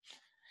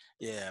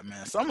 Yeah,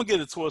 man. So I'm gonna get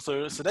the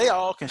Twizzlers, so they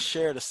all can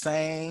share the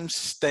same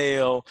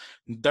stale,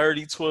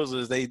 dirty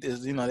Twizzlers.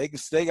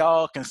 They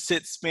all can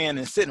sit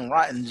and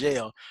rot in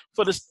jail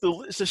for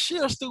the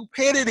sheer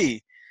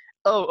stupidity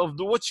of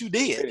what you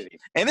did.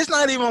 And it's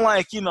not even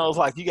like, it's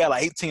like you got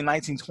like 18,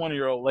 19,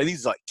 20-year-old, like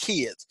these are like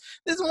kids.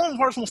 This one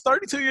person was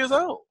 32 years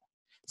old.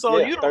 So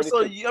you're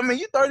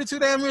 32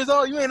 damn years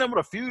old. You ain't but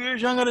a few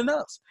years younger than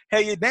us.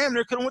 Hey, you damn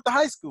near could have went to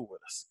high school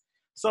with us.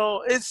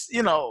 So it's,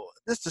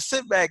 just to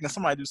sit back and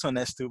somebody do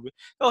something that stupid,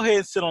 go ahead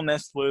and sit on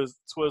that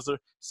Twizzler,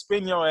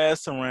 spin your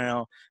ass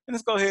around, and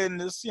just go ahead and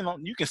just,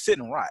 you can sit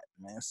and rot,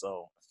 man.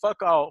 So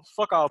fuck all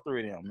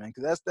three of them, man,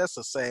 because that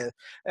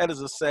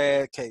is a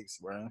sad case,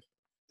 bro.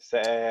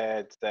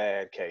 Sad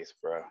case,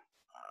 bro.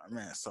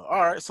 Man, so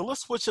all right, so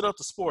let's switch it up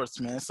to sports,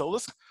 man. So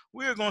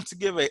we're going to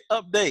give a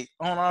update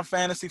on our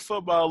fantasy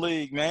football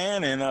league,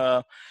 man.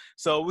 And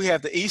so we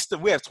have the East,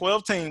 we have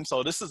 12 teams,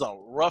 so this is a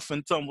rough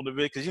and tumble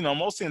division because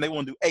most teams they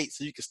want to do 8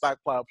 so you can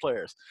stockpile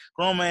players.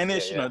 Grown man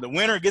ish, the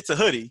winner gets a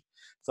hoodie.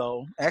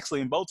 So actually,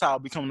 in Bowtie will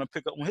be coming to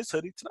pick up on his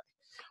hoodie today.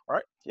 All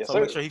right, yes, so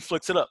sir. make sure he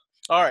flicks it up.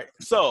 All right,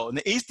 so in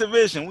the East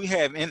Division we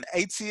have in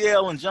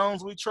ATL and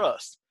Jones We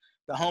Trust.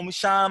 The homie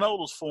Sean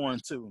Odell's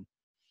 4-2.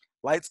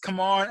 Lights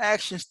Kamar in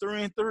Action's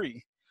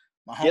 3-3.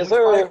 My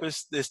homie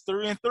Fife is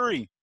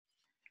 3-3.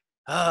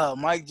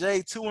 Mike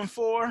J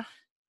 2-4.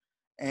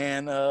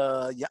 And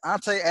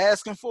Yante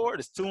asking for it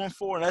is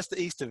 2-4, and that's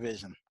the East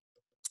Division.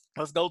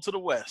 Let's go to the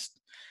West.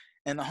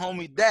 And the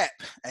homie Dap,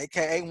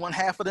 aka one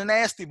half of the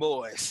Nasty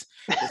Boys,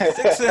 is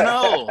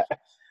 6-0.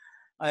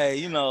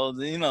 Hey,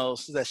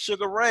 that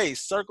Sugar Ray,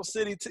 Circle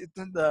City.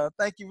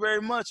 Thank you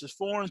very much. It's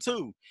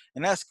 4-2,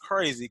 and that's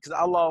crazy because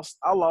I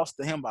lost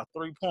to him by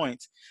 3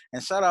 points.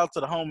 And shout out to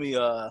the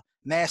homie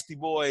Nasty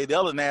Boy, the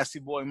other Nasty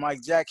Boy,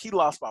 Mike Jack. He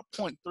lost by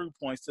 0.3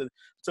 points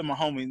to my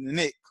homie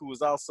Nick, who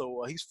is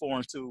also he's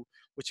 4-2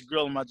 with your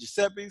girl and my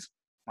Giuseppe's.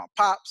 My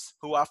pops,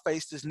 who I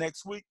face this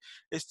next week,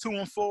 is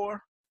 2-4.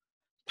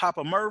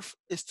 Papa Murph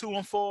is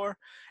 2-4,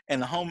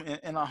 and our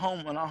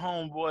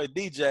homeboy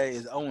DJ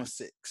is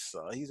 0-6.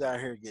 So he's out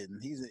here getting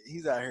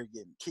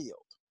killed.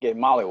 Get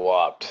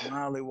mollywopped.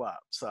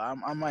 So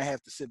I might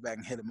have to sit back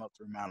and hit him up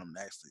to remind him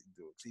to actually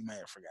do it because he may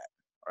have forgot.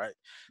 All right.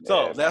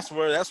 So that's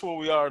where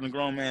we are in the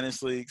Grown Man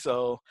Ish League.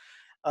 So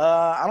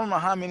I don't know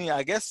how many.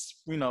 I guess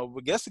we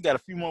got a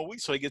few more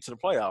weeks till we get to the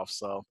playoffs.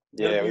 So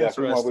yeah, we got a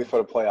few more weeks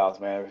for the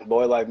playoffs, man.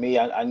 Boy like me,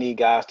 I need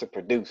guys to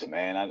produce,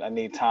 man. I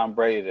need Tom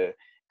Brady to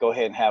go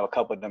ahead and have a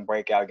couple of them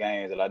breakout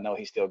games that I know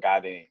he still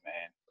got in him,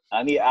 man.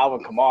 I need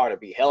Alvin Kamara to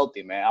be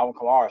healthy, man. Alvin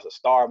Kamara is a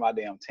star of my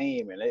damn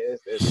team, and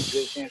it's a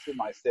good chance he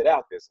might sit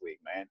out this week,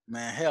 man.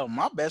 Man, hell,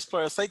 my best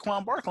player,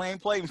 Saquon Barkley, ain't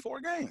played in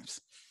 4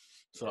 games.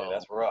 Yeah, So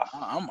that's rough.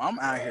 I'm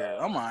out here.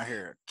 I'm out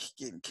here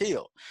getting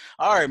killed.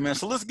 All right, man.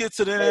 So let's get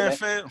to the Hey man,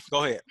 NFL.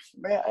 Go ahead.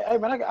 man, hey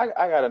man,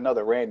 I got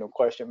another random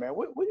question, man.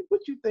 What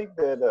you think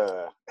that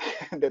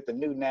that the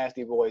new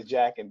Nasty Boys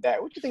Jack and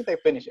Dak? What you think their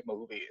finishing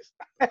move is?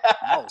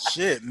 Oh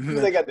shit.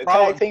 They got the tag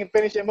Probably team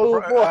finishing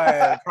move,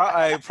 boy.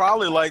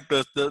 probably like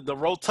the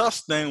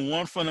Rotus thing,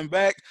 one from the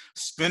back,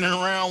 spinning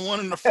around one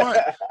in the front,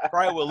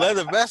 probably with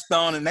leather vest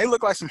on, and they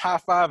look like some high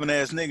fiving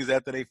ass niggas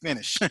after they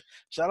finish.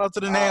 Shout out to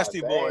the Oh Nasty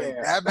Boy,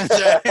 damn. Dabbing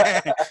Jack.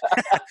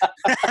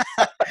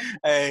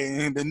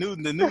 Hey,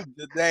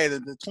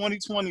 the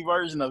 2020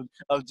 version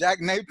of Jack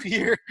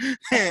Napier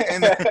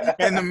and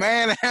the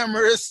man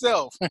hammer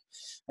itself.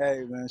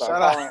 Hey man,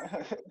 Start shout out.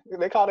 calling.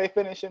 They call their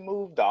finishing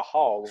move the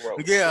hog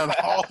roast. Yeah, the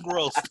hog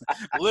roast,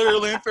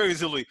 literally and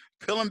figuratively,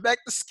 peeling back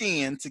the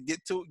skin to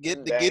get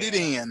it Damn.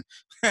 in.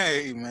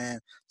 Hey man,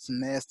 some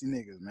nasty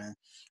niggas, man.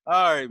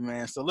 All right,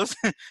 man. So let's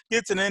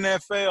get to the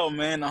NFL,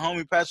 man. The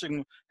homie Patrick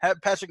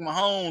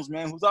Mahomes,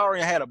 man, who's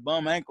already had a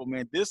bum ankle,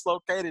 man,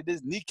 dislocated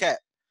his kneecap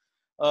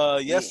Yeah.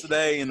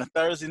 yesterday in the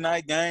Thursday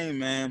night game,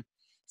 man.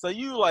 So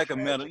you like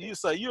Tragedy. you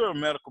say you're a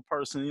medical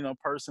person,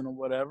 person or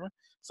whatever.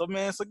 So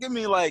man, so give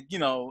me like,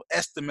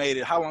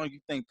 estimated how long you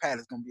think Pat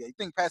is gonna be. You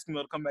think Pat's gonna be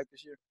able to come back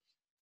this year?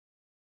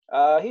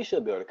 He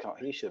should be able to come.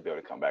 He should be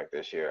able to come back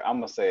this year.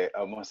 I'm gonna say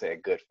a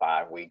good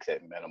 5 weeks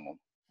at minimum.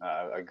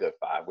 A good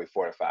 5 week,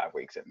 4 to 5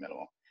 weeks at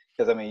minimum.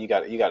 Because I mean, you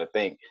got to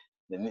think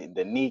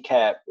the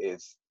kneecap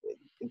is.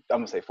 I'm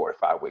gonna say 4 to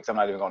 5 weeks. I'm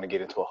not even going to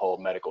get into a whole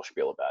medical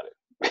spiel about it.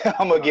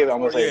 I'm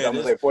gonna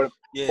say four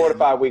Yeah, to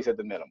 5 weeks at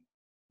the minimum.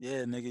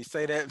 yeah, nigga,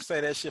 say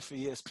that shit for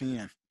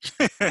ESPN.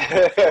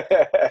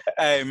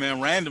 Hey man,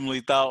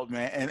 randomly thought,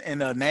 man, and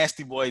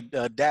Nasty Boy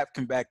Dap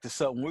can back this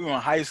up. When we were in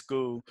high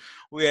school,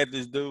 we had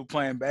this dude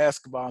playing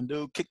basketball, and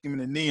dude kicked him in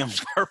the knee on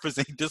purpose,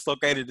 and he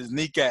dislocated his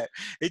kneecap.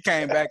 He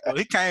came back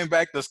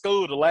to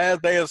school the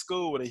last day of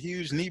school with a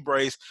huge knee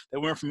brace that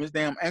went from his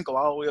damn ankle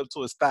all the way up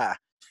to his thigh.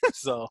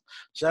 So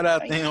shout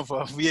out to Damn. him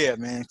for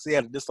man. 'Cause he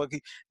had a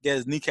get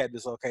his kneecap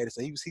dislocated.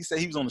 So he said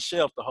he was on the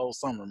shelf the whole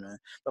summer, man.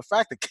 The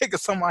fact of kicking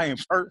somebody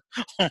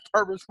on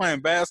purpose playing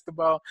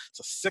basketball, it's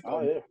a sicko.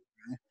 Oh yeah.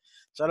 Man.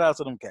 Shout out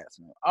to them cats,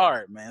 man. All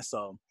right, man.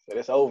 So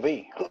It's OV.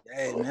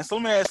 hey, man. So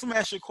let me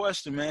ask you a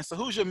question, man. So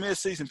who's your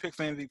mid-season pick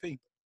for MVP?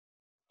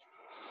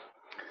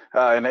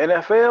 In the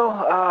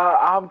NFL,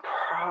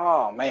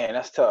 oh man,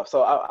 that's tough.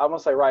 So I'm gonna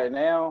say right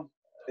now,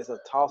 it's a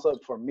toss up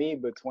for me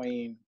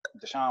between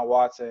Deshaun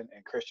Watson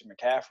and Christian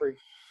McCaffrey.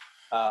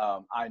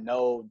 I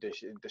know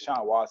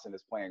Deshaun Watson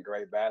is playing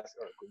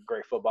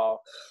great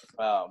football,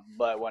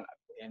 but when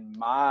in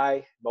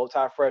my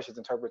multi-freshers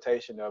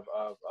interpretation of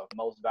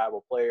most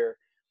valuable player,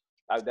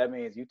 that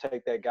means you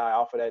take that guy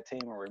off of that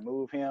team and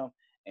remove him,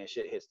 and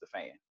shit hits the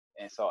fan.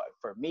 And so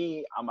for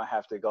me, I'm gonna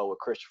have to go with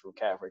Christopher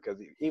McCaffrey because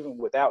even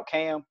without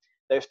Cam,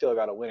 they've still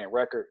got a winning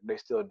record. They're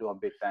still doing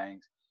big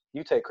things.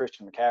 You take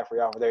Christian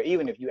McCaffrey off of there,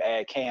 even if you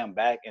add Cam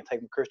back and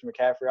take Christian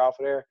McCaffrey off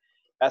of there,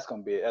 that's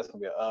gonna be an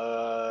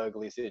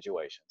ugly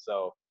situation.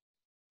 So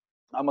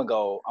I'm gonna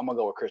go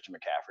with Christian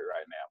McCaffrey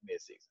right now,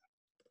 midseason.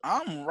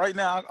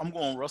 I'm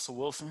going Russell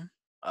Wilson.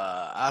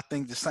 I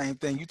think the same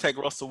thing. You take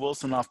Russell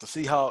Wilson off the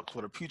Seahawks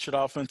with a putrid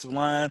offensive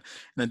line, and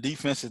the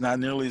defense is not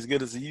nearly as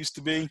good as it used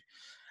to be.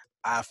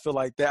 I feel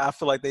like that. I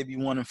feel like they'd be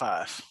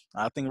 1-5.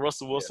 I think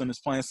Russell Yeah. Wilson is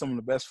playing is playing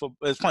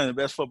the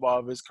best football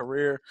of his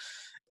career,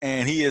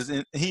 and he is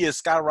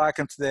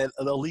skyrocketing to that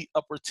elite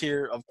upper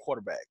tier of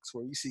quarterbacks,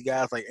 where you see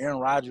guys like Aaron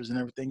Rodgers and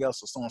everything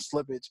else is on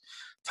slippage.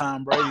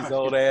 Tom Brady's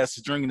old ass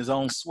is drinking his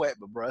own sweat,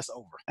 but bro, it's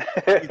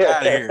over. He's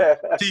out of here.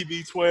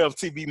 TB12,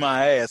 TB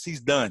my ass. He's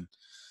done.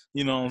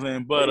 You know what I'm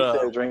saying? But He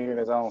said drinking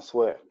his own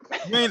sweat.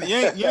 you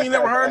ain't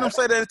never heard him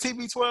say that at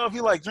TB12. He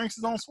like drinks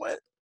his own sweat.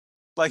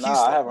 Like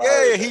Nah, I haven't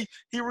heard that. he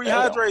Damn.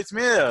 rehydrates.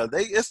 Yeah,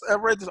 I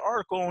read this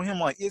article on him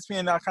like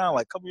ESPN.com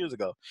like a couple years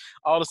ago.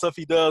 All the stuff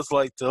he does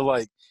like to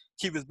like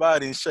keep his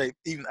body in shape,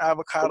 eating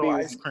avocado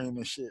ice cream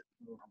and shit.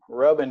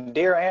 Rubbing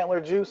deer antler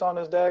juice on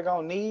his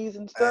daggone knees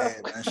and stuff.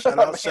 Hey man,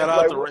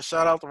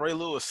 shout out to Ray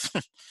Lewis.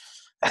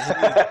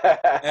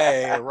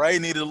 Hey, Ray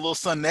needed a little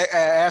something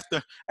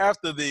after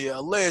the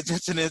alleged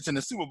incidents in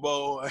the Super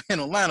Bowl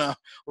in Atlanta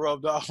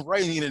rubbed off.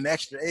 Ray needed an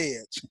extra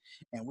edge,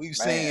 and we've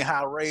seen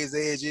how Ray's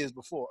edge is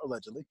before,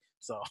 allegedly.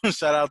 So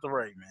shout out to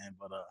Ray, man.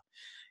 But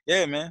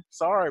yeah, man.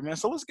 Sorry, man.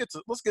 So let's get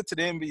to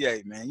the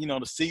NBA, man. You know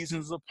the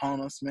season's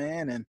upon us,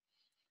 man, and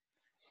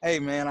hey,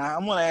 man,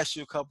 I'm going to ask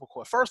you a couple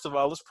questions. First of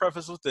all, let's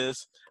preface with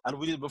this.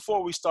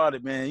 Before we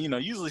started, man,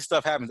 usually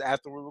stuff happens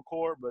after we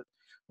record, but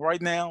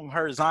right now, I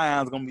heard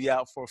Zion's going to be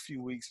out for a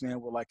few weeks, man,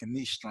 with like a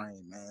knee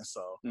strain, man.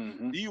 So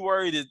do you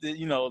worry that,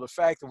 the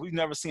fact that we've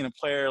never seen a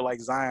player like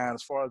Zion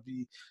as far as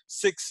be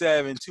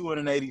 6'7",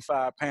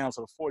 285 pounds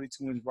with a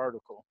 42-inch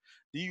vertical,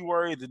 do you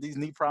worry that these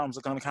knee problems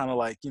are going to kind of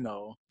like, be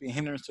a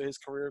hindrance to his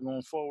career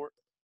going forward?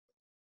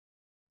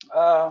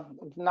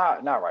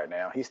 Not right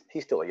now. He's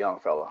still a young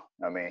fella.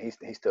 I mean, he's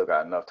still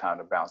got enough time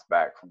to bounce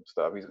back from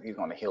stuff. He's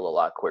going to heal a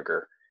lot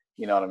quicker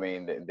you know what I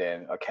mean,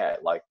 than a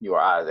cat like you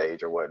or I's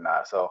age or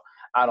whatnot. So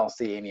I don't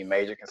see any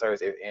major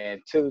concerns.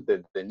 And two,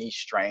 the knee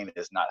strain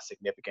is not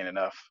significant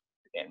enough,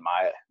 in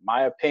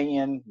my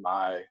opinion,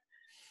 my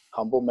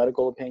humble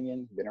medical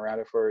opinion. Been around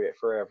it for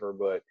forever,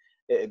 but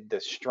the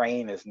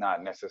strain is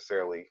not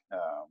necessarily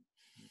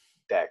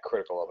that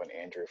critical of an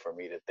injury for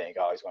me to think,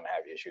 oh, he's going to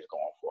have issues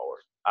going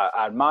forward.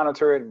 I'd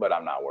monitor it, but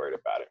I'm not worried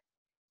about it.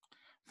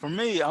 For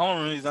me, the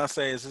only reason I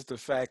say is just the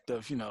fact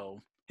of,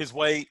 his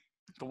weight,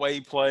 the way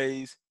he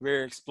plays,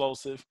 very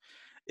explosive.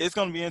 It's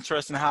going to be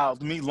interesting how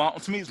to me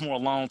it's more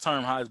long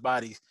term how his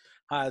body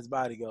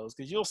goes,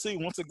 because you'll see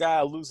once a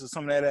guy loses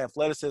some of that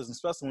athleticism,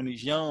 especially when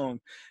he's young,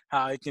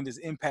 how it can just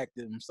impact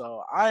him.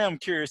 So I am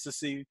curious to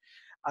see.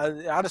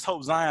 I just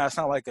hope Zion's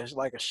not like a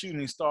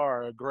shooting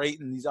star or great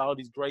and these all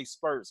these great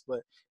spurts,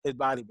 but his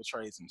body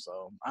betrays him.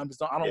 So I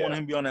don't want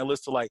him to be on that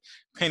list of like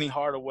Penny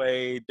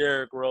Hardaway,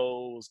 Derrick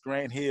Rose,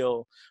 Grant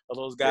Hill, or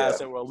those guys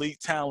that were elite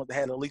talent that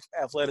had elite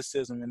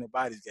athleticism and their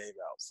bodies gave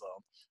out. So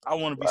I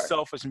want to be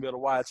selfish and be able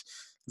to watch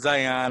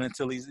Zion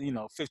until he's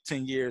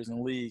 15 years in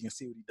the league and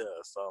see what he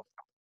does. So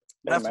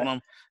that's what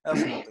I'm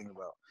thinking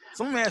about.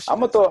 So let me ask you. I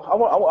want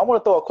to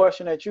throw a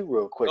question at you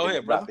real quick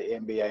ahead, about the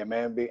NBA,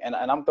 man. And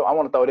I want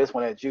to throw this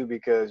one at you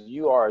because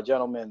you are a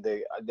gentleman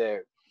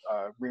that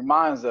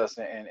reminds us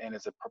and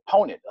is a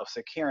proponent of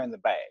securing the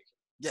bag.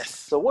 Yes.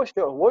 So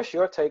what's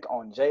your take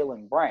on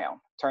Jaylen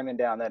Brown turning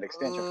down that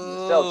extension from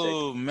the Celtics?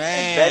 Oh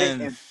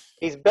man, and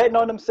he's betting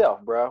on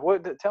himself, bro.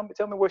 Tell me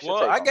what's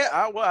your take?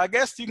 I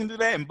guess you can do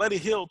that, and Buddy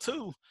Hield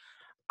too.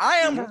 I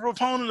am a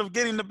proponent of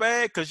getting the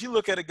bag because you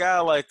look at a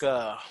guy like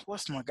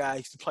what's my guy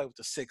used to play with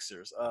the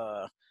Sixers.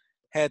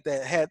 Had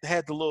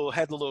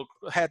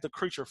the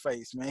creature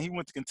face, man. He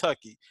went to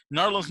Kentucky.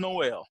 Nerlens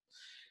Noel.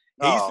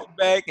 He sit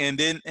back and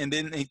then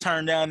he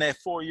turned down that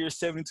 4-year,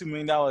 $72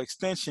 million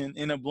extension,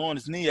 ended up blowing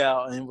his knee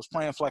out and was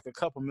playing for like a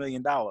couple $1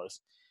 million.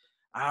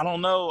 I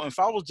don't know. If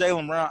I was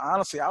Jaylen Brown,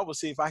 honestly, I would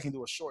see if I can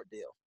do a short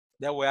deal.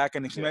 That way I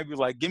can maybe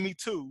like give me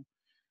 2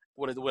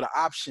 with an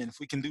option if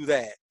we can do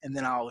that, and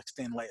then I'll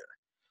extend later.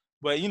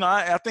 But,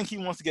 I think he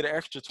wants to get an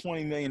extra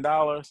 $20 million.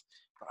 But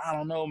I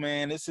don't know,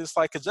 man. It's just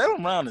like, because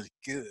Jaylen Brown is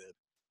good.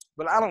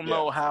 But I don't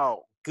know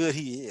how good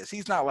he is.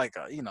 He's not like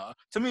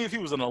to me, if he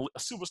was a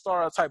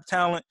superstar type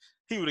talent,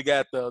 he would have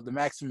got the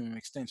maximum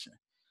extension.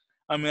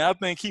 I mean, I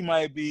think he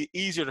might be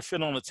easier to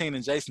fit on the team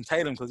than Jason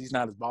Tatum because he's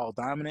not as ball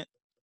dominant.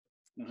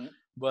 Mm-hmm.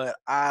 But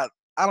I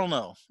don't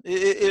know.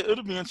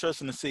 It'll be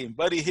interesting to see.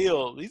 Buddy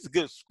Hield, he's a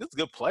good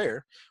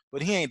player,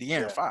 but he ain't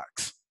De'Aaron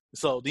Fox.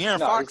 So De'Aaron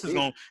Fox is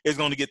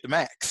going to get the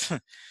max.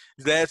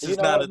 That's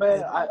just not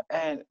man.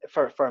 And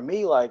for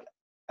me, like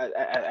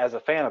as a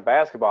fan of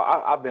basketball,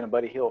 I've been a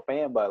Buddy Hield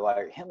fan, but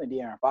like him and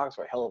De'Aaron Fox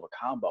are a hell of a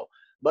combo.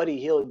 Buddy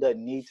Hield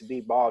doesn't need to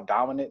be ball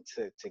dominant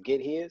to get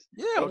his.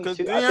 Yeah, because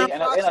De'Aaron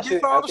Fox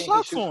gets all the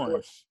shots for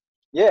him.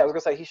 Yeah, I was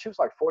gonna say he shoots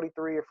like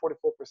 43 or 44%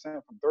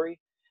 from 3.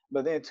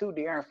 But then too,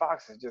 De'Aaron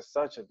Fox is just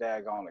such a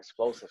daggone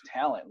explosive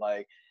talent.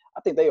 Like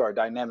I think they are a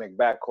dynamic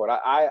backcourt.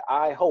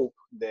 I hope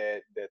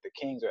that the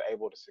Kings are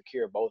able to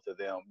secure both of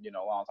them,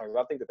 long term.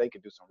 I think that they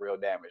could do some real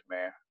damage,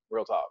 man.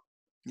 Real talk.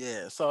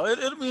 Yeah, so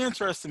it'll be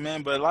interesting,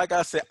 man. But like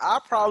I said, I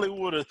probably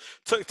would have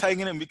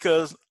taken him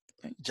because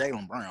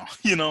Jaylen Brown,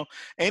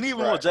 and even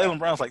though Jaylen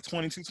Brown's like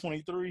 22,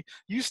 23,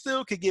 you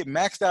still could get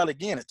maxed out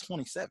again at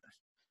 27.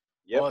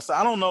 Yeah. So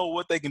I don't know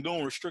what they can do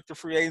in restricted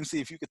free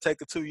agency if you could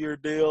take a 2-year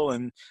deal,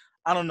 and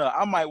I don't know.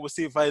 I might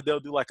see if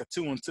they'll do like a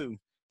 2-2.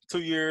 2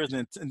 years,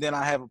 and then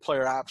I have a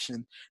player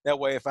option. That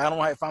way, if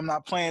I'm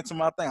not playing to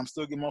my thing, I'm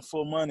still getting my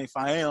full money. If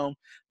I am,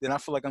 then I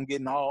feel like I'm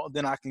getting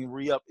then I can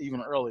re-up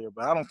even earlier.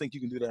 But I don't think you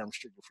can do that in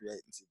restricted free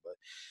agency. But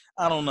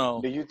I don't know.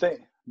 Do you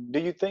think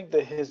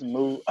that his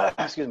move?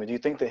 Excuse me. Do you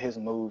think that his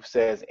move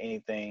says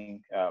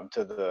anything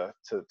to the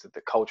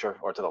culture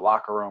or to the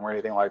locker room or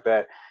anything like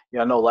that?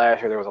 I know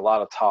last year there was a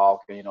lot of talk,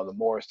 and the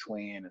Morris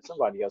twin and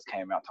somebody else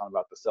came out talking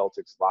about the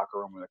Celtics locker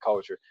room and the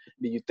culture.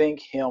 Do you think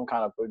him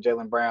kind of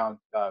Jaylen Brown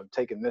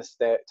taking this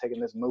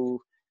move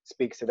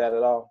speaks to that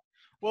at all?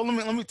 Well,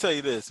 let me tell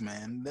you this,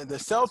 man. The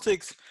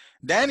Celtics,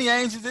 Danny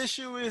Ainge's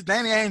issue is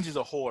Danny Ainge is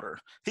a hoarder.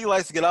 He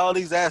likes to get all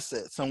these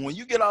assets. And when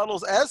you get all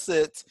those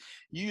assets,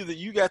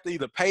 you got to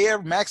either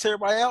max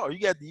everybody out, or you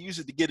got to use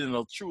it to get in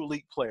a true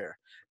elite player.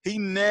 He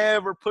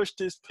never pushed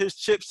his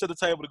chips to the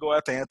table to go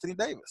after Anthony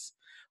Davis.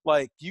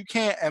 Like, you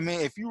can't. I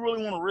mean, if you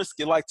really want to risk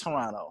it, like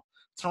Toronto,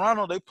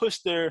 they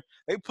pushed the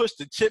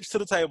chips to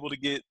the table to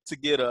get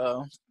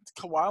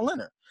Kawhi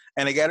Leonard,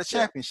 and they got a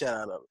championship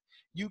out of it.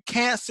 You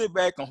can't sit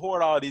back and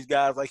hoard all these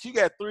guys. Like, you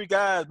got 3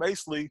 guys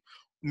basically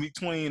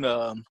between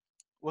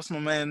what's my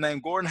man's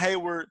name? Gordon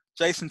Hayward,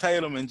 Jason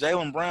Tatum, and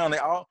Jaylen Brown. They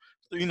all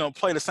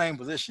play the same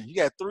position. You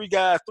got 3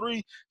 guys,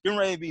 getting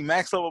ready to be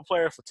max level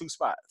player for 2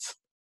 spots.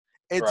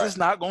 It's just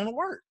not going to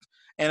work.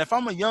 And if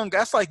I'm a young guy,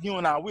 that's like you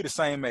and I, we the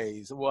same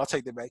age. Well, I'll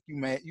take that back. You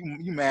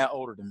mad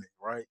older than me,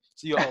 right?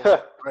 So you're old,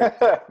 right?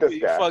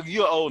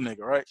 You're an old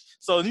nigga, right?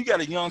 So you got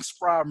a young,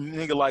 spry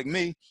nigga like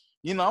me.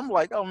 I'm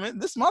like, oh man,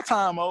 this is my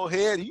time, old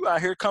head. You out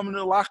here coming to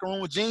the locker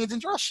room with jeans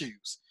and dress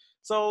shoes.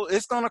 So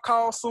it's gonna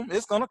cause some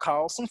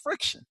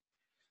friction.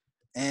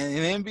 And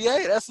in the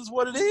NBA, that's just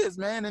what it is,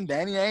 man. And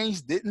Danny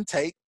Ainge didn't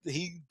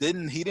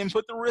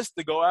put the risk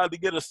to go out to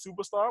get a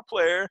superstar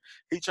player.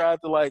 He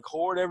tried to like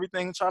hoard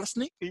everything and try to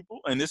sneak people.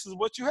 And this is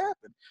what you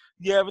happen.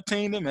 You have a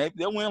team that maybe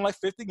they'll win like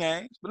 50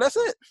 games, but that's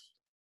it.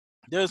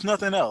 There's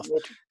nothing else.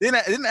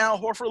 Didn't Al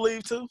Horford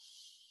leave too?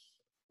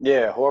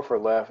 Yeah,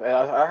 Horford left. And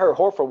I heard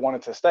Horford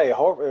wanted to stay.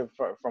 Horford,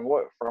 from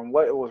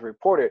what it was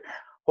reported,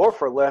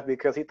 Horford left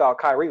because he thought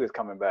Kyrie was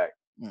coming back.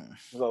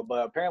 So,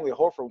 but apparently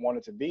Horford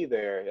wanted to be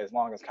there as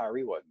long as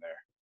Kyrie wasn't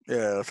there.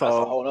 Yeah, that's a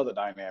whole other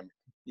dynamic.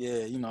 Yeah,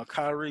 you know,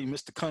 Kyrie,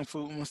 Mr.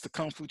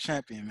 Kung Fu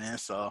champion, man.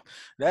 So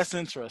that's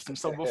interesting.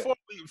 So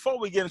before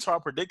we get into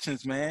our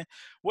predictions, man,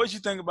 what did you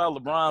think about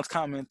LeBron's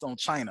comment on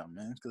China,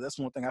 man? Because that's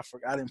one thing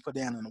I didn't put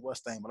down in the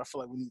West thing, but I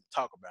feel like we need to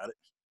talk about it.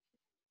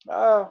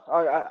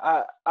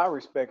 I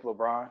respect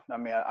LeBron. I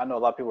mean, I know a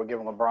lot of people are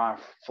giving LeBron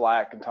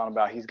flack and talking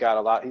about he's got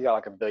like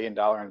 $1 billion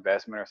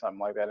investment or something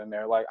like that in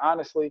there. Like,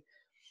 honestly,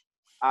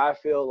 I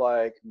feel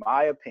like,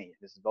 my opinion,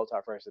 this is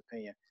Bowtie Fresh's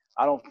opinion,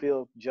 I don't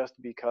feel just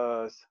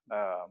because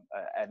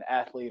an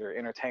athlete or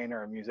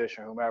entertainer or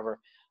musician or whomever,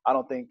 I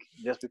don't think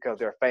just because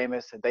they're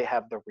famous they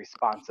have the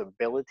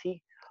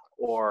responsibility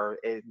or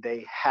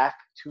they have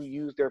to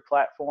use their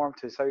platform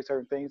to say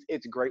certain things.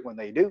 It's great when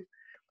they do.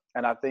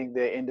 And I think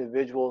that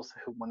individuals,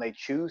 when they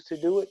choose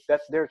to do it,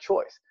 that's their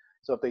choice.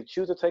 So if they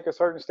choose to take a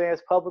certain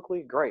stance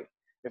publicly, great.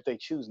 If they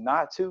choose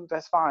not to,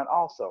 that's fine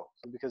also.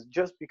 Because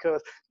just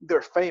because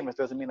they're famous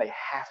doesn't mean they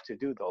have to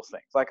do those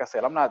things. Like I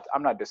said, I'm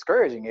not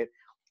discouraging it.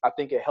 I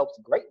think it helps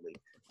greatly.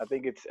 I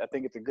think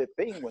it's a good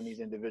thing when these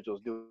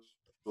individuals do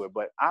it.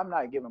 But I'm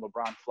not giving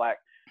LeBron flack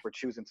for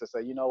choosing to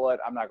say, you know what,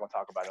 I'm not going to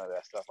talk about none of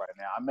that stuff right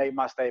now. I made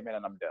my statement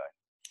and I'm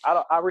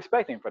done. I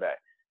respect him for that.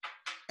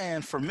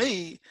 And for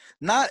me,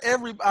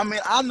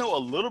 I know a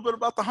little bit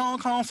about the Hong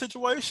Kong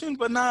situation,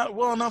 but not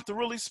well enough to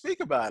really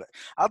speak about it.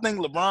 I think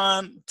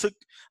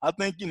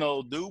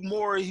Dude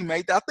Morey,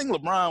 I think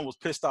LeBron was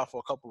pissed off for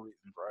a couple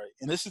reasons, right?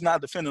 And this is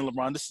not defending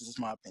LeBron. This is just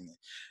my opinion.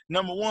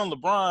 Number one,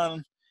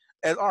 LeBron,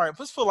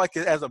 let's feel like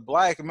as a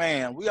black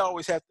man,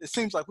 it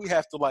seems like we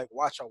have to like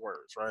watch our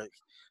words, right?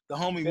 The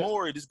homie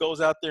Morey just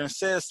goes out there and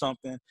says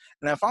something.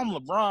 And if I'm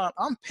LeBron,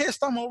 I'm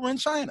pissed. I'm over in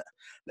China.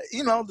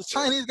 You know, the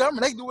Chinese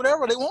government, they do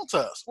whatever they want to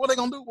us. What are they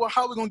going to do? Well,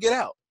 how are we going to get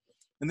out?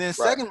 And then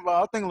second of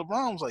all, I think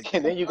LeBron was like,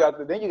 and then you got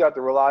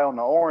to rely on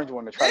the orange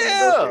one to try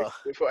to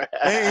negotiate.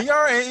 And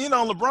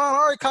LeBron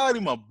already called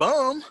him a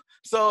bum.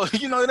 So,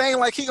 it ain't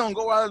like he going to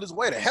go out of his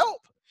way to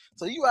help.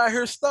 So you out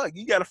here stuck.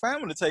 You got a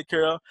family to take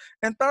care of.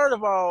 And third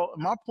of all,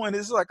 my point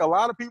is like a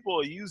lot of people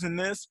are using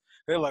this.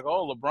 They're like,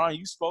 oh, LeBron,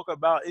 you spoke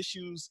about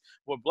issues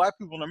with black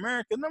people in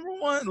America. Number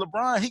one,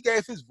 LeBron, he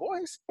gave his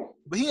voice.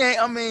 But he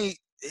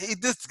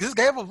just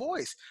gave a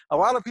voice. A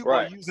lot of people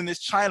are using this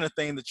China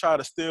thing to try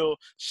to still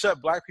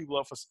shut black people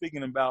up for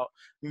speaking about,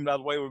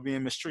 the way we're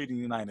being mistreated in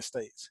the United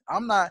States.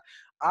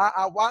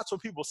 I watch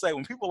what people say.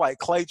 When people like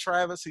Clay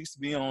Travis, who used to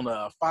be on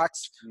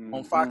Fox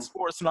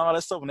Sports and all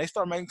that stuff, when they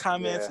start making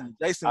comments, and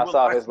Jason, I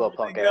saw his little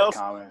punk ass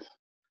comments.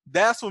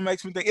 That's what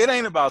makes me think it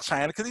ain't about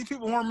China, because these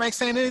people weren't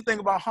saying anything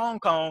about Hong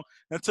Kong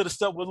until the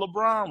stuff with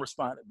LeBron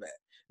responded back.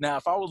 Now,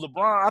 if I was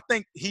LeBron, I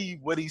think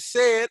what he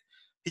said,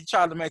 he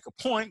tried to make a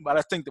point, but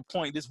I think the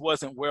point just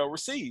wasn't well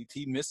received.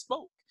 He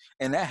misspoke,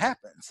 and that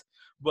happens.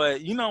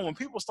 But, when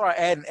people start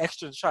adding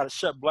extra to try to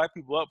shut black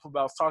people up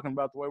about talking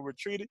about the way we're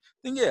treated,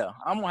 then,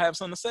 I'm going to have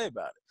something to say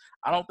about it.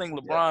 I don't think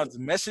LeBron's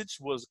message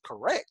was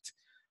correct,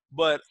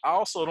 but I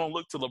also don't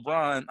look to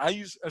LeBron.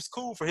 It's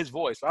cool for his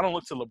voice, but I don't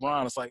look to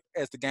LeBron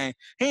as the game.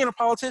 He ain't a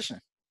politician.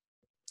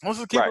 Let's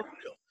just keep it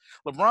real.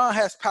 LeBron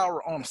has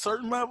power on a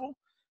certain level.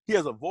 He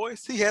has a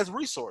voice. He has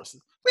resources.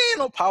 We ain't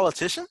no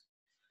politician.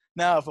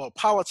 Now, if a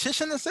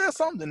politician says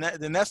something,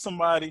 then that's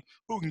somebody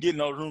who can get in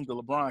those rooms that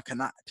LeBron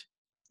cannot.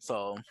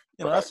 So,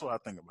 that's what I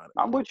think about it.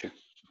 I'm with you.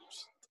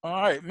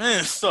 All right,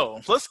 man.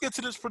 So let's get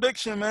to this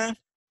prediction, man.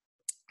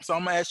 So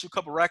I'm gonna ask you a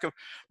couple rapid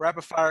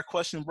fire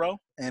questions, bro,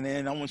 and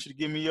then I want you to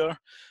give me your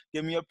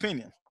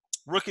opinion.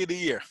 Rookie of the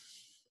year.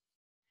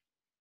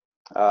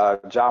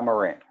 Ja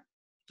Morant.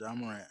 Ja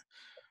Morant.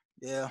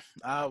 Yeah,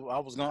 I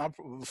was going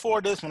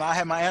before this when I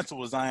had my answer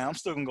was Zion. I'm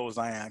still gonna go with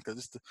Zion because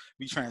it's to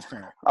be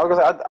transparent. I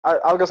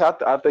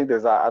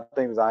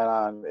think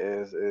Zion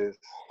is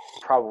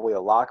probably a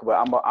lock, but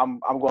I'm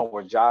going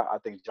with Ja. I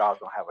think Ja's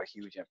gonna have a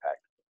huge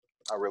impact.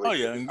 I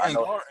really.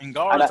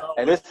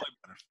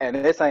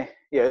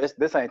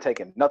 This ain't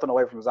taking nothing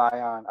away from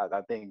Zion.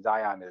 I think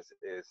Zion is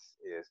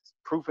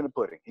proof in the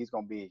pudding. He's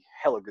gonna be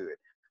hella good.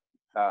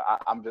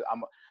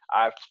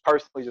 I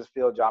personally just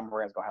feel Ja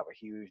Morant's gonna have a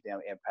huge damn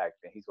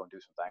impact, and he's gonna do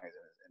some things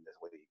in this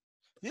league.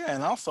 Yeah,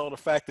 and also the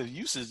fact that the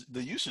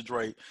usage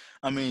rate.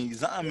 Zion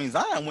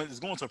is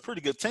going to a pretty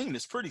good team.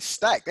 It's pretty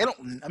stacked. They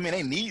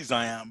need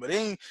Zion, but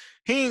he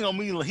ain't gonna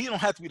be. He don't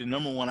have to be the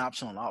number one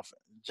option on offense.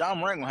 Ja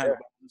Morant gonna have the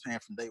ball in his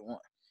hand from day one.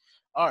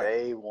 All right.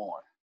 Day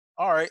one.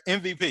 All right,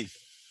 MVP.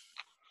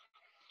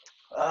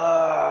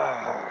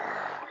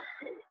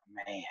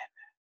 Man.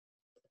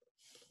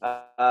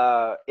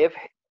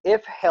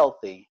 If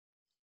healthy.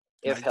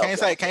 Can't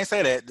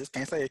say that. Just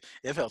can't say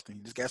if healthy.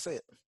 You just gotta say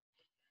it.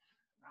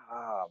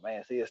 Oh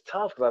man, see, it's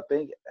tough because I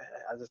think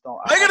I just don't.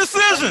 Make a I'm just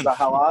thinking decision. about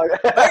how long.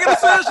 Make a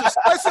decision.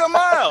 Spice him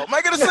out.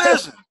 Make a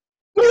decision.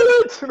 Shoot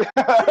it! You the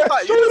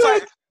Shoot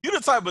type. You the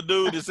type of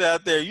dude that's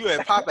out there. You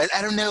at Popeyes.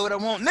 I don't know what I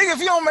want, nigga. If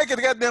you don't make a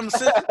goddamn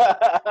decision, it!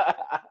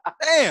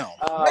 damn.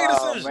 Make a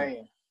Oh decision.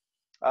 man.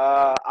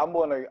 I'm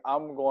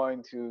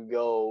going to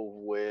go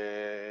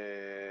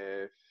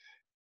with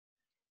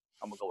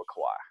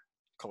Kawhi.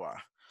 Kawhi.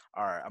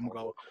 All right, I'm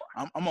gonna go.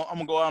 I'm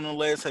gonna go out on the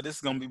ledge. Say this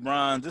is gonna be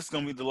Bron. This is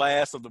gonna be the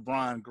last of the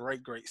Bron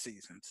great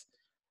seasons.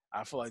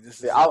 I feel like this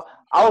is. Yeah,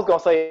 I was gonna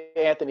say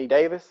Anthony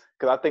Davis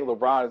because I think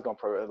LeBron is gonna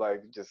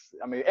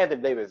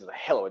Anthony Davis is a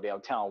hell of a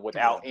damn talent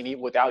without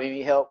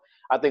any help.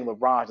 I think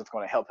LeBron's just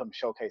gonna help him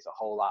showcase a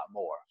whole lot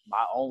more.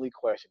 My only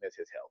question is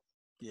his health.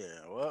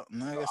 Yeah, well,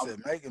 like I said,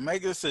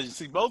 make a decision.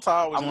 See, Bo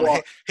always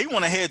want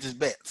to hedge his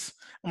bets.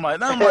 I'm like,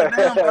 damn,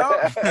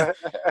 dog.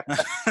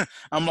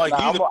 I'm like,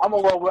 I'm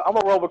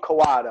gonna roll with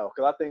Kawhi though,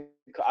 because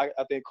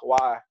I think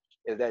Kawhi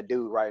is that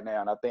dude right now,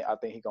 and I think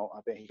he gonna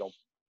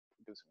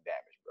do some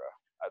damage, bro.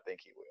 I think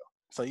he will.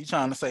 So you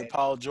trying to say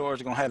Paul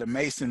George gonna have the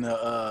Mason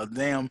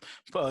damn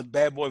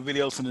bad boy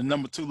videos in the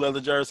number 2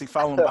 leather jersey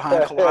following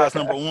behind Kawhi's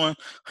number 1?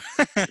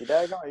 You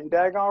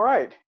daggone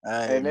right.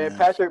 Hey, and then man.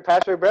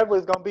 Patrick Beverly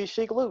is gonna be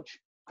Sheik Luch.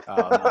 Oh,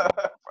 no.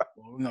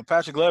 Well,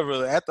 Patrick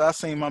Beverly, after I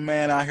seen my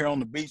man out here on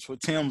the beach with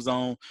Tim's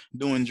on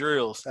doing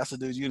drills, that's the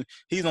dude.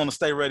 He's on the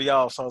stay ready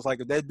off. So I was like,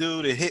 if that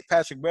dude that hit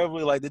Patrick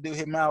Beverly like the dude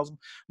hit Myles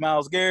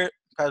Garrett,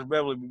 Patrick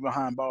Beverly be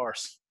behind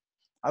bars.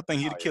 I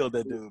think he'd have killed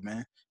that dude,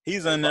 man.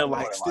 He's in there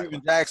like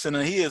Steven Jackson,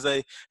 and he is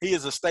a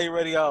stay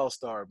ready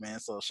all-star, man.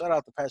 So shout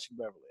out to Patrick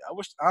Beverly.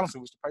 Honestly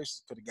wish the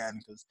Pacers could have gotten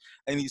him because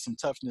they need some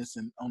toughness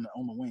on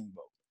the wing,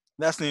 but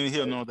that's neither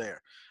here nor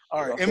there.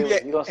 All right,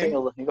 NBA. You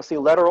gonna see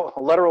lateral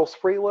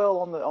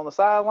Sprewell on the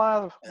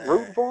sidelines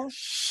rooting for him?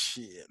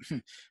 Shit,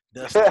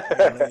 that's hey,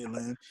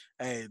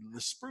 the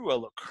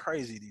Sprewell look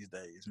crazy these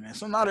days, man.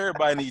 So not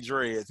everybody needs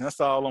dreads. That's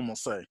all I'm gonna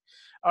say.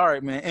 All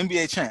right, man.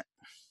 NBA champ.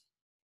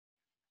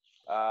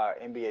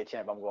 NBA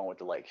champ. I'm going with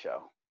the Lake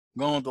Show.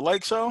 Going with the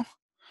Lake Show?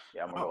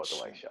 Yeah, I'm gonna go with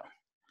the Lake Show.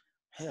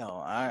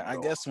 Hell, I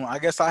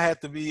guess I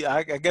have to be.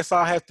 I guess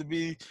I'll have to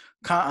be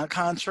a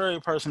contrary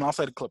person. I'll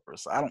say the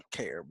Clippers. I don't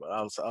care, but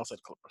I'll say the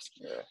Clippers.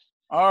 Yeah.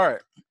 All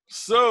right.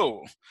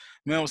 So,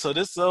 man. So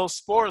this is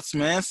sports,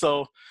 man.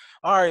 So,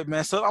 all right,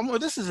 man. So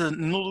this is a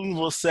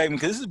little segment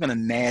because this has been a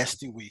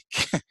nasty week,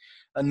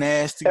 a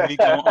nasty week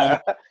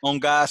on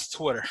guys'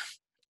 Twitter.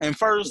 And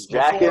first,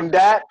 Jack and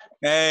Dap.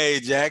 Hey,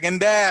 Jack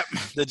and Dap.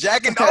 The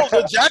Jack and Dap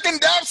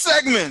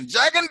segment.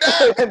 Jack and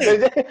Dap.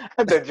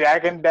 The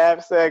Jack and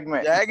Dap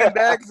segment. Jack and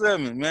Dap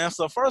segment, man.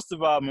 So first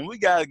of all, man, we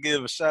gotta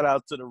give a shout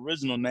out to the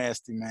original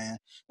nasty man.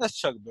 That's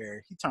Chuck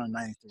Berry. He turned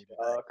 93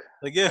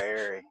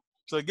 today.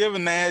 So give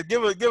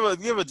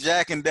a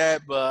Jack and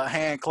Dap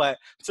hand clap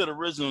to the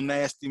original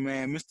nasty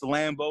man, Mr.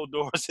 Lambo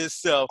Doors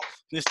himself,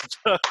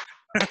 Mr.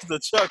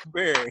 Chuck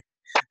Berry.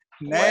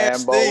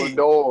 Nasty. Lambo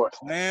Doors.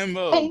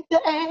 Lambo. Ain't the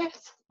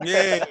ass.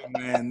 Yeah,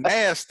 man,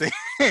 nasty.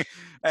 Hey,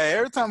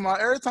 every time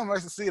I used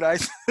to see it, I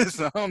used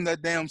to hum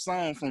that damn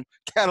song from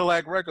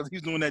Cadillac Records.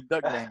 He's doing that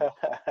duck game.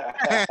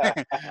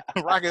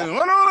 Rocking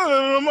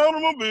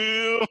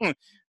automobile.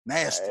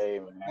 Nasty. Hey,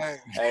 man.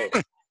 Hey.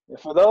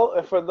 For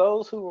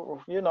those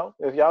who,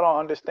 if y'all don't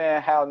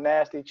understand how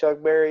nasty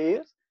Chuck Berry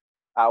is,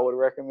 I would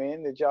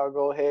recommend that y'all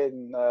go ahead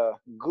and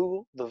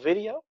Google the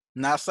video.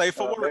 Not safe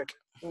for work.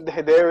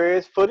 There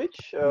is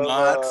footage of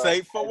not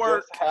safe for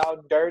work. How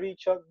dirty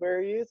Chuck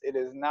Berry is. It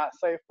is not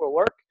safe for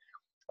work.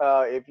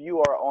 If you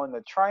are on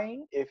the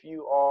train, if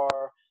you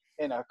are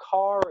in a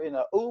car, in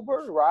an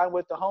Uber, riding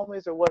with the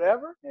homies or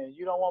whatever, and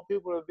you don't want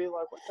people to be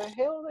like, what the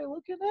hell are they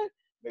looking at?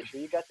 Make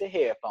sure you got the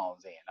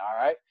headphones in, all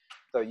right?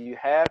 So you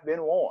have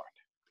been warned.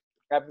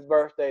 Happy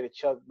birthday to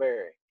Chuck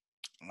Berry.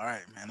 All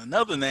right, man.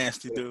 Another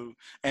nasty dude.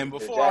 And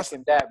before Jack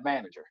and Dap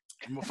manager.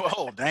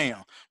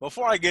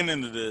 Before I get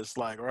into this,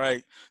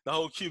 the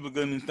whole Cuba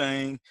Gooding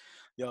thing,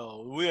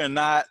 we are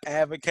not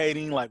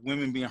advocating like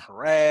women being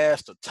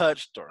harassed or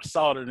touched or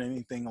assaulted or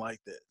anything like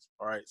this.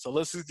 All right, so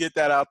let's just get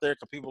that out there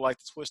because people like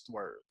to twist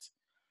words.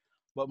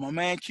 But my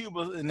man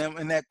Cuba in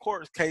that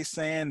court case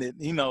saying that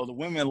the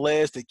women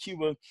alleged that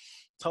Cuba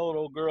told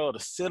old girl to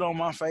sit on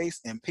my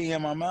face and pee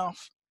in my mouth,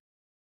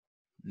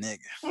 nigga.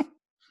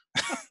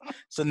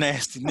 It's a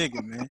nasty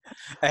nigga, man.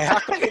 Hey,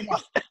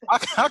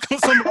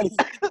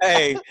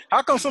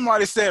 how come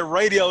somebody said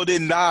radio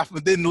didn't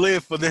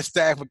live for this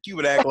staff for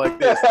Cuba to act like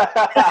this?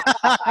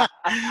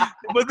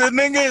 But the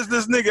thing is,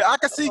 this nigga, I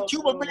can see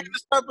Cuba being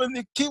this type of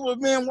Cuba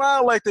being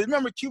wild like this.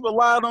 Remember, Cuba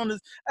lied on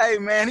his. Hey,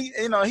 man, he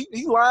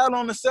lied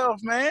on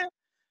himself, man.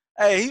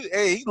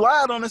 Hey, he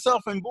lied on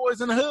himself in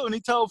Boys in the Hood, and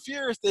he told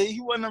Furious that he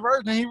wasn't a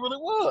virgin. He really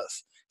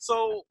was.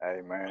 So,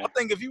 hey, man. I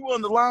think if you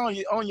wasn't to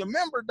lie on your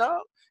member,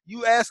 dog,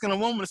 you asking a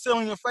woman to sit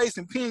on your face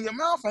and pee in your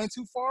mouth ain't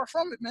too far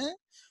from it, man.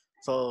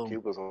 So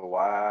Cuba's a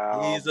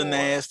wild. He's a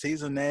nasty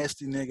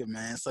nigga,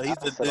 man. So he's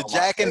the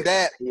Jack and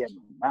Dap.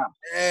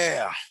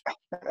 Yeah.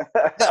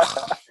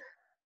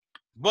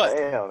 But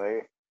hell,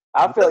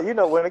 I feel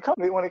when it comes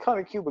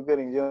to Cuba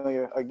Gooding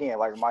Jr. again,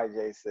 like Mike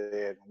J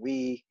said,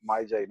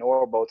 Mike J,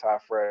 nor Bowtie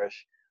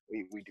Fresh,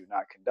 we do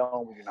not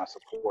condone, we do not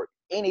support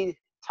any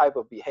type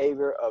of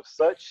behavior of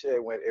such.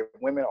 If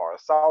women are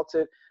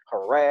assaulted,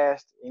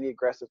 harassed, any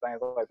aggressive things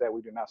like that,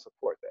 we do not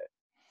support that.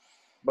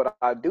 But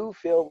I do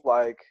feel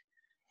like,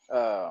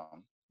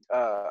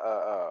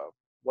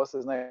 what's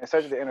his name,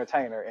 Cedric the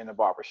Entertainer in the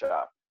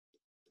barbershop.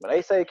 When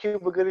they say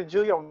Cuba Gooding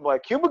Jr., I'm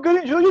like, Cuba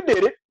Gooding Jr.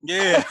 did it.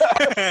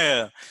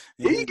 Yeah.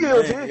 He's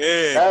guilty.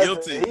 Yeah,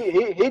 guilty.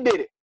 He did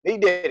it. He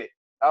did it.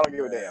 I don't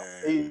give a damn.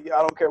 I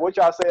don't care what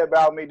y'all say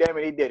about me. Damn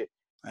it, he did it.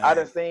 Man. I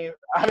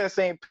done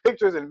seen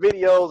pictures and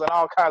videos and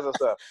all kinds of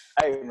stuff.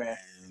 Hey man,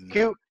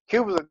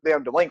 Cuba's a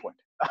damn delinquent.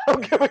 I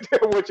don't give a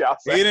damn what y'all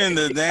say. He didn't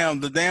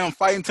the damn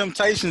Fighting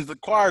Temptations, the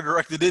choir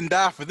director didn't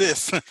die for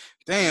this.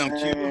 Damn,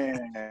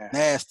 Cuba.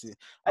 Nasty.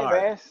 Hey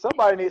man,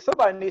 somebody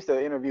needs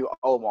to interview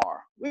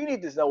Omar. We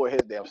need to know what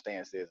his damn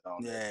stance is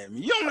on this. Yeah,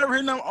 man. You don't ever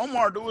hear no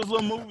Omar do his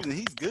little movies and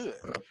he's good.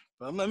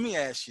 But let me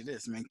ask you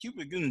this, man.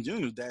 Cuba Gooding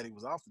Jr.'s daddy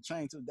was off the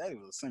chain too. Daddy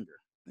was a singer.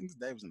 I think his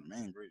dad was in the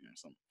main ingredient or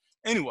something.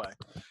 Anyway,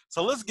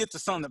 so let's get to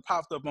something that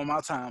popped up on my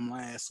time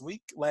last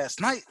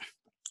night.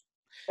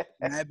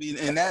 And that'd be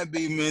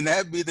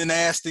the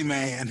nasty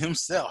man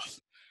himself,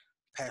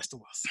 Pastor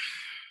Wilson.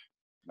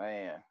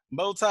 Man.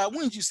 Bowtie,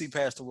 when did you see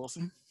Pastor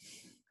Wilson?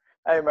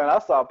 Hey man, I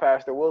saw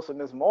Pastor Wilson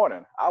this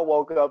morning. I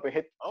woke up and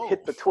hit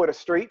the Twitter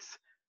streets,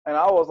 and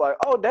I was like,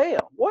 "Oh damn,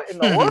 what in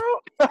the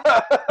world?"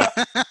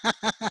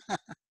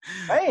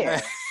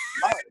 Man,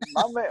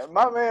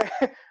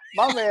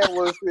 my man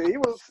was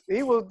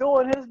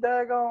doing his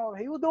daggone,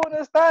 he was doing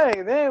his thing.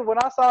 And then when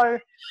I saw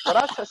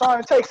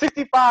him take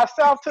 65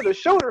 South to the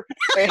shooter,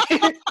 and he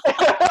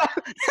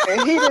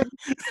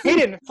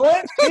didn't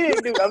flinch, he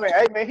didn't do. I mean,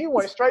 hey man, he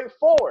went straight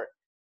forward.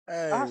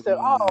 Hey, I said,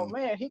 man. "Oh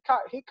man, he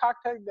cocked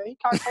her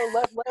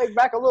left leg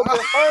back a little bit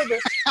further,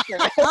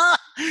 and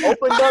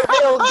opened up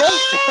Hell's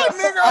Gate."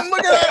 Nigga, I'm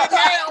looking at it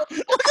now.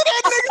 Look at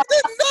that nigga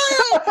sitting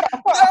down. Look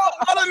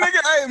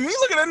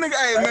at that nigga.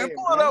 Hey man,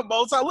 pull it up,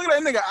 Bowtie. Look at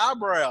that nigga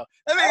eyebrow.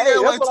 That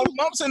nigga got like 2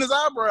 bumps in his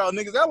eyebrow,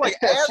 niggas. That like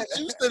ass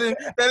juice that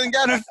done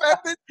got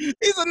infected.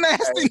 He's a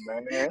nasty.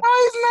 Hey,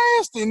 oh, he's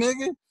nasty,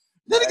 nigga.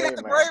 Then he got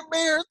the gray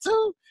beard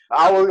too.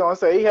 I was gonna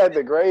say he had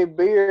the gray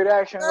beard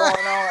action going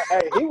on.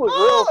 Hey, he was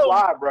real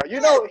fly, bro. You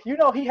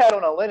know he had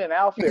on a linen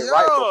outfit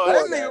right before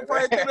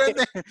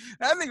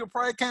that nigga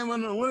probably came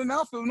in a linen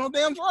outfit with no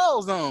damn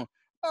drawers on.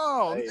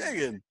 Oh,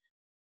 nigga.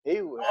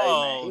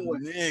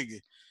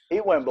 Nigga. He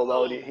went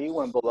below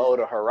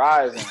the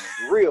horizon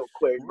real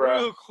quick, bro.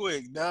 Real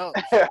quick, dog.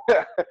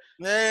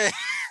 Man,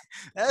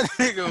 that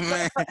nigga,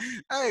 man.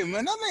 Hey,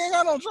 man, that nigga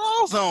got no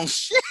drawers on.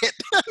 Shit.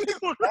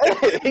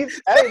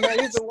 He's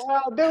a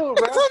wild dude, bro.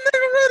 That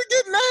nigga ready to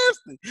get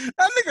nasty.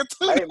 That nigga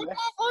too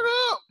motherfucker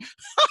up.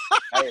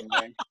 Hey,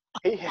 man.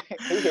 He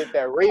hit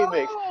that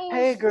remix. Oh,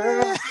 hey,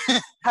 girl.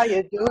 How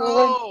you doing?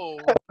 Oh,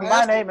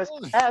 my name is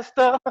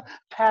Pastor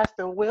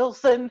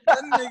Wilson.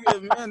 That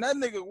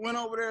nigga went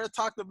over there and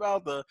talked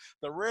about the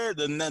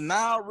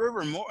Nile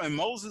River and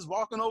Moses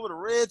walking over the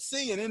Red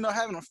Sea and ended up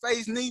having a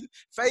face knee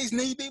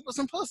deep with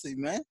some pussy,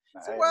 man.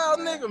 It's a wild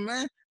nigga,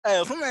 man. Hey,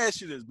 let me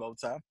ask you this,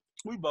 Bowtie.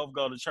 We both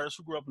go to church.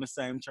 We grew up in the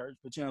same church,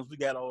 but as we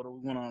got older, we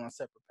went on our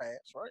separate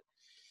paths, right?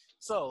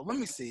 So let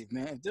me see,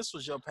 man. If this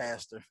was your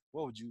pastor,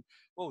 what would you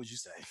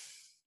say?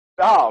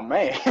 Oh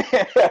man.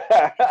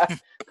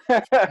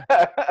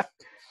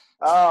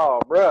 Oh,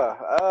 bruh.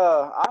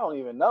 I don't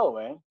even know,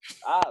 man.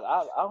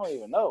 I don't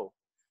even know.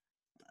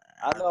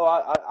 I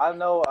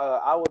know.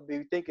 I would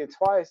be thinking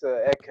twice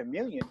at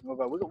communion. We're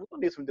gonna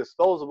need some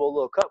disposable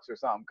little cups or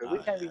something because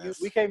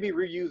we can't be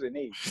reusing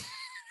these.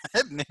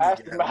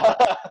 Pass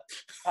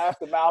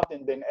the mouth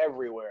and been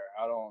everywhere.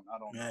 I don't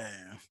know.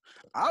 Man,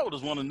 I would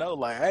just want to know,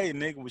 like, hey,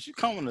 nigga, was you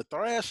coming to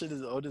thrash it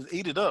or just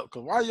eat it up?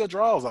 Cause why are your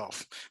drawers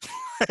off?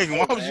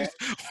 Why was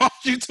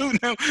you tooting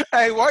him?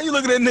 Hey, why you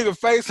looking at that nigga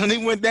face when he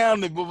went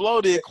down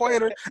below the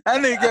equator?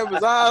 That nigga kept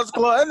his eyes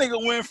closed. That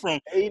nigga went from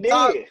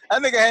that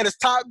nigga had his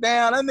top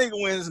down. That nigga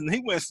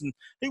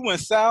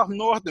went south,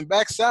 north, and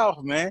back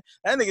south, man.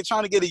 That nigga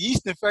trying to get a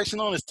yeast infection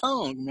on his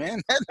tongue,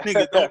 man. That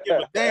nigga don't give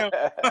a damn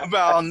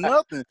about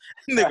nothing.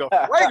 That nigga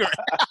fragrant.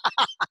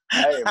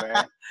 Hey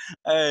man.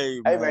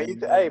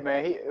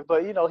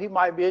 But he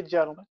might be a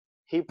gentleman.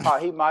 He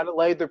might have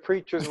laid the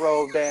preacher's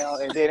robe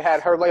down and then had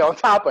her lay on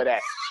top of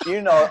that.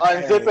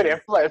 Unzip it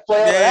and flare it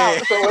out.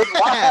 So it's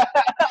wild.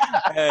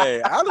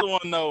 Hey, I just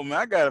want to know, man.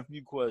 I got a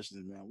few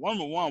questions, man.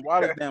 Number one,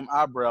 why the damn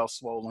eyebrows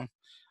swollen?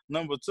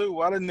 Number two,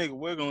 why the nigga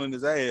wiggling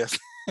his ass?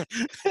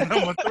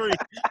 Number three,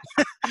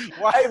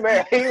 why? Hey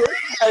man, you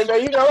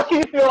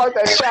feel like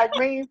that Shaq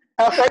meme?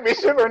 How Shaq be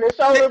shivering his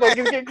shoulders like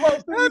he's getting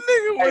close to you?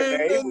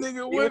 That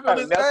nigga wiggled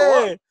his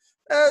ass.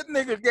 That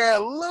nigga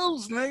got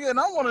loose, nigga. And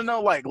I want to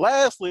know, like,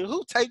 lastly,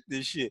 who taped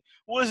this shit?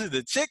 Was it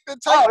the chick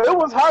that taped it? Oh, it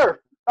was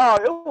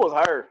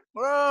her.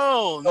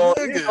 Bro,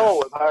 nigga. It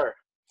was her.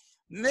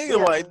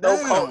 Nigga, like,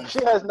 damn.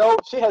 She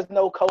has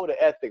no code of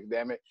ethics,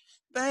 damn it.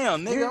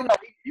 Damn, nigga.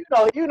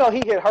 You know,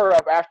 he hit her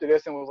up after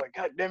this and was like,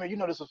 God damn it, you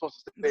know this was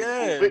supposed to stay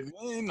Yeah,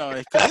 cool. man, you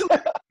know, cause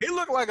he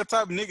looked like a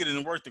type of nigga that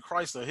done worked the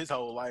Chrysler his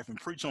whole life and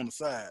preach on the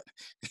side.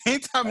 He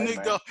type of Hey,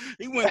 nigga man.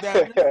 he went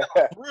down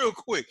real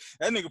quick.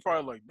 That nigga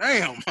probably like,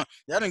 damn,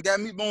 y'all done got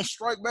me on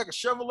strike back a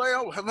Chevrolet.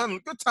 I was having a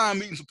good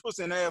time eating some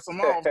pussy and ass on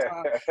my off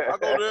time. I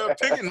go there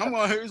picking, I'm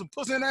gonna hear some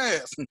pussy and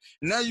ass. And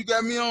now you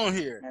got me on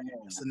here.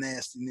 That's a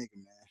nasty nigga,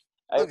 man.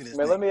 Hey, Look at this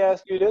man, nigga. let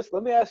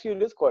me ask you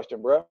this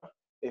question, bro.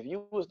 If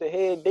you was the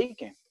head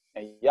deacon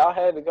and y'all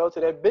had to go to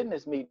that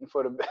business meeting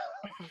for the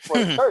for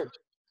the church,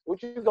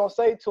 what you gonna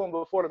say to him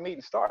before the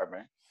meeting start,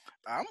 man?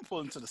 I'm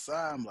pulling to the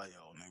side. I'm like,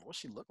 yo, nigga, what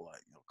she look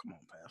like? Yo, come on,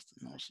 Pastor.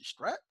 You know, she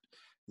strapped.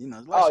 You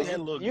know, like she had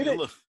a little good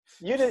look.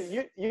 You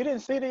didn't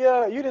see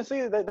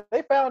that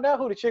they found out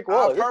who the chick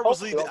was.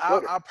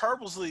 I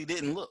purposely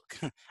didn't look.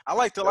 I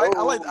like to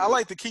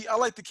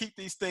keep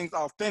these things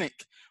authentic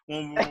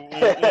when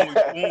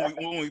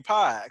we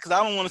pie, because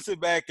I don't want to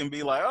sit back and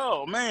be like,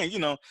 oh man, you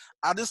know,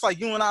 I just like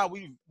you and I,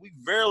 we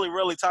very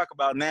rarely talk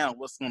about now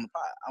what's on the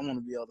pie. I want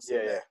to be able to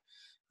sit back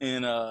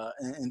and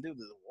do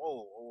this.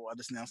 Whoa, I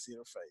just now see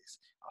her face.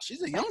 Oh,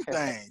 she's a young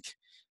thing.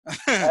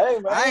 Hey,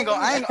 man. I ain't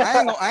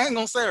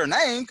gonna say her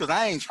name because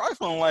I ain't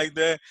trifling like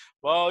that.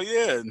 Well,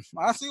 yeah,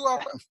 I see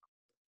what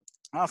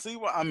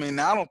I mean.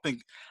 I don't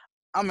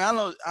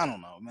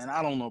know, man.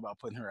 I don't know about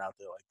putting her out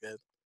there like that.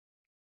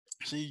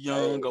 She's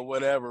young or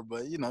whatever,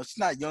 but you know, she's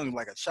not young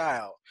like a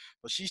child,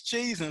 but she's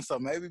cheesing. So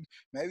maybe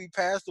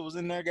Pastor was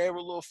in there, gave her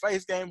a little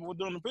face game before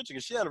doing the picture,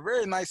 because she had a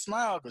very nice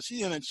smile, because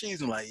she in there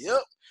cheesing like, yep,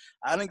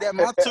 I done got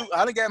my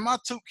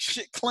tooth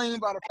shit clean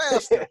by the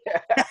pastor.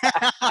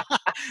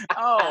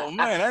 Oh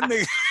man, that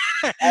nigga.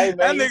 Hey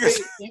man,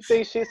 you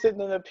think she's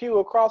sitting in the pew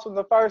across from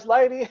the first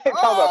lady?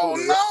 Oh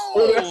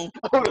no,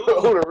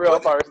 who the real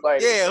first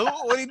lady? Yeah,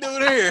 what he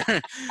doing here?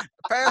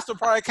 Pastor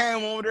probably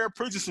came over there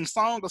preaching some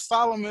Song of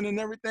Solomon and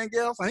everything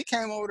else, and he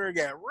came over there and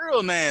got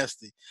real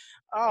nasty.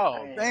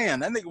 Oh damn,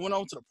 that nigga went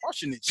over to the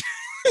parsonage.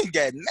 He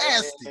got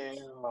nasty.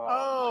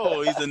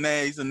 Oh, he's a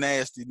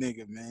nasty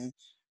nigga, man.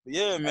 But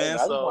yeah, man.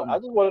 Hey, man, I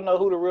just want to know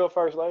who the real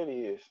first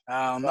lady is.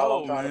 I don't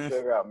know, man. I'm trying to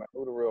figure out, man,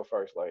 who the real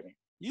first lady.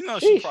 You know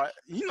she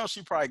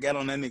probably got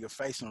on that nigga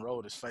face and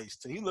rolled his face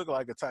too. He looked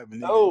like a type of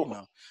nigga, you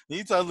know.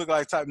 He does look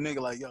like a type of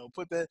nigga like, yo,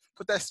 put that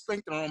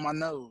sphincter on my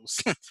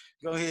nose.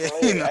 Go ahead.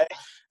 Hey, you know.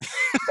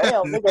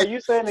 Damn, nigga, are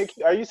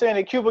you saying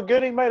that Cuba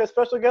Gooding made a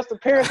special guest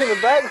appearance in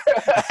the background?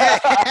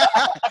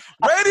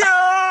 Radio.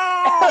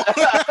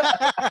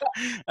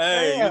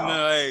 Hey, you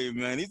know, hey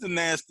man, he's a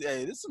nasty.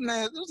 Hey, there's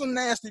some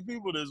nasty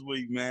people this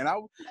week, man.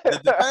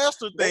 The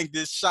pastor thing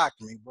just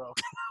shocked me, bro.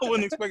 I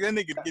wouldn't expect that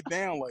nigga to get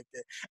down like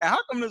that. And how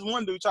come this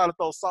one dude tried to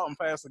throw salt and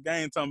pass the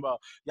game, talking about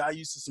y'all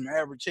used to some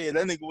average head?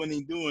 That nigga wasn't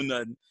even doing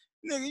nothing.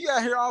 Nigga, you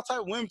out here all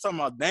type of women talking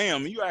about,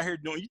 damn, you out here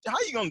doing, how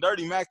you gonna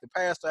dirty Mac the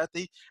pastor after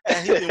he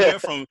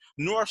went from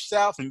north,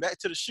 south, and back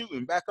to the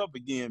shooting, back up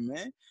again,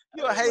 man?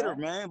 You a hater,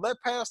 man. Let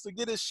pastor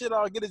get his shit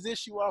off, get his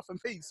issue off in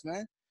peace,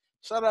 man.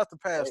 Shout out to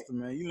pastor,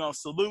 man. You know,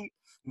 salute.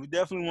 We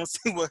definitely want to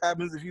see what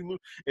happens if you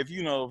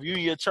in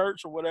your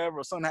church or whatever,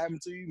 or something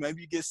happened to you.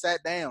 Maybe you get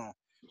sat down.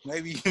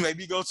 Maybe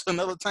you go to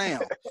another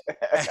town.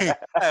 Hey,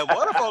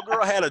 what if a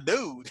girl had a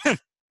dude? Man.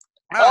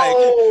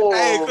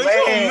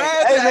 Hey,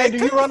 man, do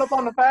you run up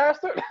on the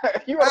pastor?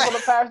 You run up on the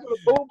pastor with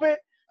a pulpit?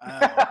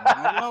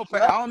 I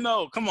don't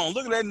know. Come on,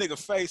 look at that nigga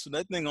face with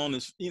that thing on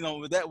his, you know,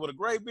 with a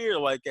gray beard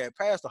like that.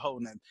 Pastor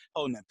holding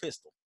that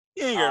pistol.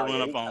 You ain't gotta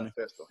run up on him.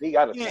 He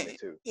got a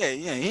 22. Yeah.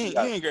 You ain't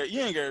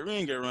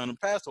gotta run. The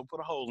pastor will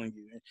put a hole in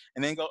you,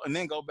 and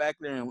then go back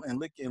there and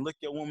lick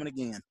your woman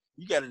again.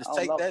 You gotta just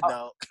take that,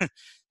 dog.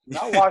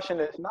 Not washing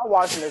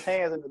his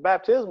hands in the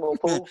baptismal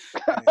pool.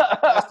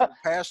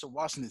 Pastor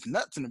washing his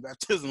nuts in the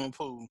baptismal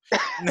pool.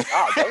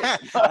 That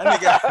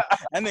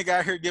nigga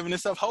out here giving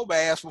himself whole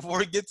baths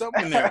before he gets up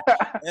in there.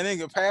 And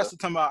nigga pastor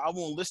talking about, I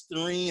want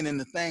Listerine and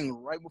the thing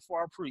right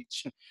before I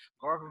preach.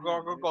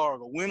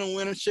 Gargle.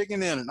 Winner,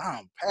 chicken in. And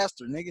I'm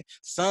pastor, nigga.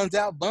 Sun's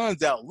out,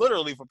 buns out.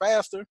 Literally for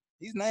pastor.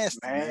 He's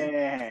nasty,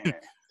 man.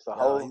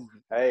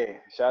 Hey,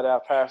 shout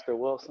out Pastor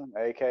Wilson,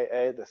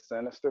 a.k.a. the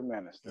Sinister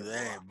Minister.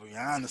 Yeah,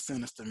 beyond the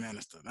Sinister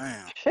Minister,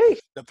 damn. Sheesh.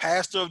 The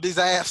pastor of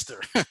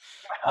disaster.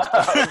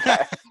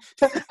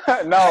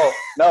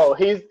 No,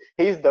 he's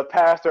the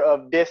pastor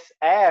of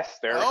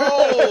disaster.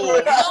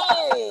 Oh,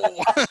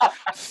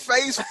 no.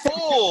 Face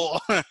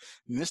full.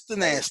 Mr.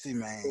 Nasty,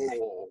 man.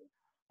 Cool.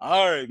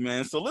 All right,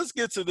 man. So let's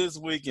get to this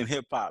week in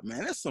hip hop,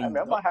 man. That's some. I'm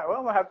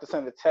gonna have to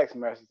send a text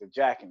message to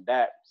Jack and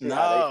Dap. See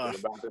how they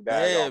feel about the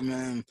dad. Yeah,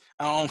 man.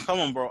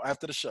 Come on, bro.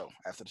 After the show.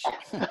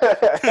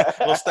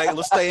 Let's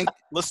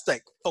stay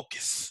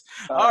focused.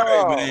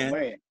 All right,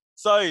 man.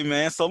 Sorry,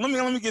 man. So let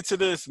me get to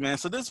this, man.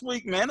 So this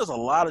week, man, there's a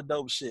lot of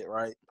dope shit,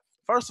 right?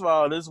 First of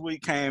all, this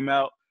week came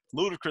out.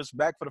 Ludacris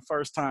Back for the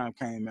First Time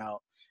came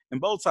out. And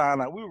both times,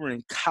 like, we were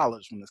in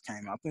college when this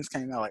came out. I think this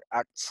came out like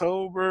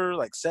October,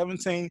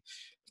 17.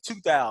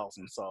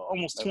 2000, so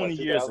almost 20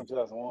 years ago.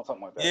 2001,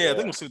 something like that. Yeah, I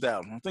think it was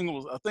 2000. I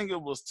think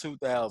it was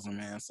 2000,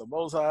 man. So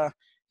Bozai,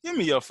 give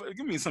me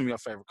some of your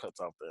favorite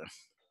cuts out there.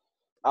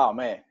 Oh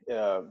man,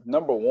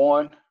 number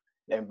one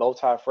in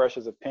Bowtie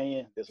Fresh's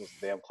opinion, this was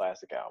a damn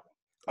classic album.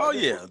 Oh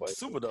Like yeah,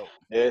 super dope.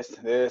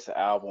 this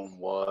album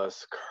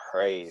was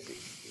crazy.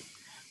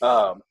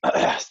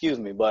 Excuse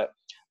me, but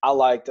I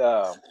liked.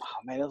 Oh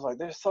man, it was like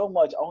there's so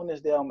much on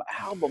this damn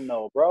album,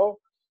 though, bro.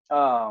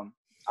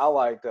 I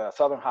liked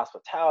Southern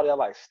Hospitality. I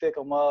like Stick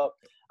 'Em Up.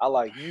 I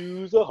like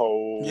Use a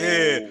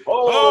Yeah. Hoe.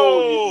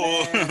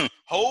 Oh, Man.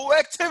 whole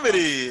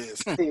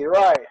activities. See,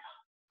 right.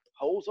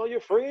 Hoes are your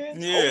friends.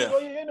 Hoes Yeah.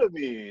 are your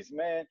enemies,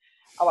 man.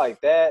 I like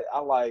that. I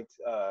like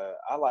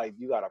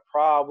You Got a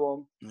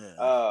Problem.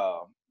 Yeah.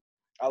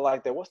 I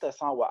like that. What's that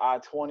song with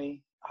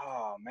I-20?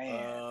 Oh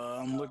man.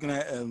 I'm looking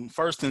at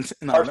first and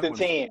no, First that and was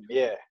 10.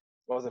 Yeah.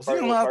 What was it? he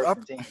It on? was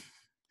First and 10.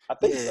 I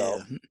think Yeah,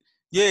 so.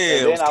 yeah.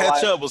 And It was then I catch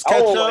like up. Was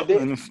catch oh, up,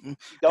 and then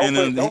and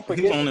then don't he was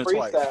forget on the there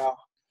twice. freestyle.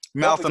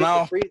 Don't Mouthing forget the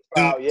off.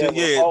 freestyle. Yeah, with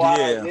Yeah, oh I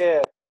yeah.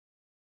 yeah.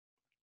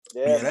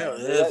 Yeah, Yeah,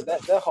 man.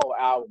 That whole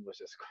album was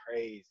just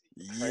crazy.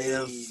 yes,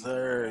 Crazy,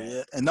 sir. man.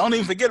 Yeah, and don't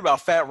even forget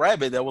about Fat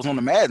Rabbit that was on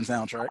the Madden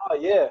soundtrack. Oh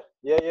yeah.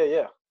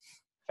 Yeah.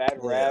 Fat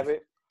Yeah,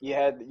 Rabbit. You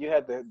had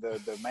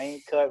the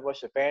main cut.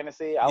 What's your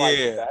fantasy? I like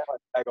yeah, that.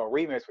 I like a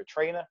remix with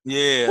Trina.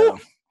 yeah. Whew.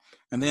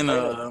 And then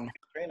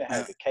Trina uh,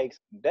 had the cakes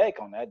and deck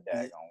on that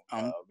yeah,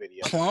 daggone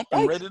video. plump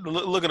and Yikes. ready to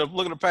look at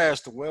the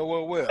pastor.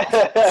 Well. well.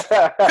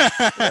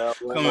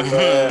 Coming,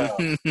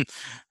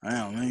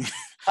 man.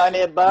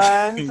 Honey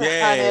buns, honey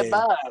Yeah.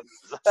 buns.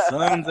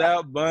 Sun's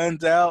out,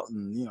 buns out,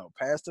 and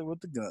pastor with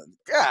the gun.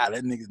 God,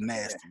 that nigga's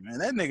nasty, man.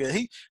 That nigga,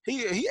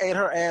 he ate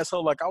her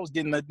asshole like I was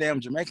getting that damn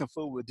Jamaican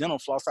food with dental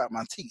floss out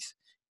my teeth.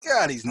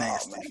 God, he's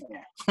nasty. Oh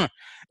man.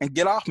 And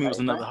Get Off Me was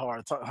Hey man, another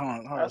hard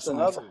that's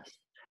song too.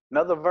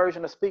 another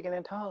version of speaking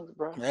in tongues,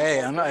 bro.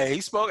 Hey, I know. Hey,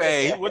 he spoke.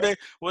 Hey, what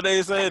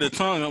they say? The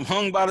tongue. I'm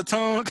hung by the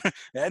tongue.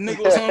 That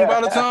nigga was hung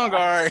by the tongue. All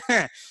right.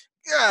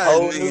 God,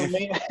 Whole new nigga.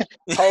 meaning,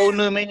 whole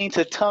new meaning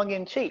to tongue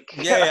in cheek.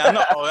 Yeah,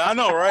 I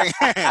know, right?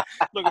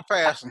 Look at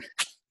Passion.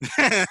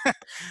 Hey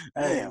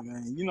Damn.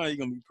 man, you know you're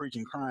gonna be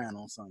preaching crying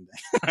on Sunday.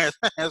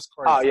 That's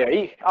Oh crazy.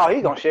 yeah,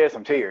 he gonna shed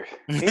some tears.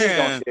 He's gonna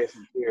Man, shed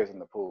some tears in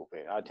the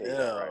pulpit. I'll tell you that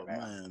yeah, right now.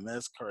 man,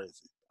 that's crazy.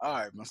 All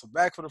right, man. So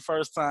Back for the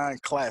First Time,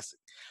 classic.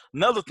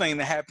 Another thing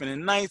that happened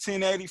in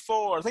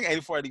 1984, I think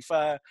 84,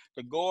 85,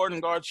 the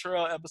Gordon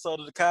Gartrell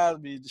episode of the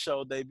Cosby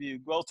Show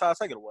debuted. Go, Ty,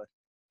 take it away.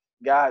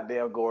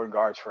 Goddamn Gordon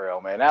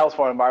Gartrell, man. That was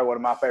one of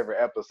my favorite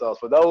episodes.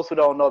 For those who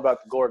don't know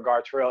about the Gordon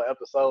Gartrell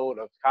episode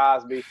of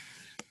Cosby,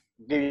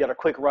 give you a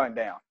quick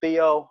rundown.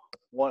 Theo,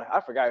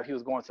 I forgot if he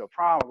was going to a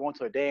prom or going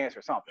to a dance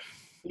or something.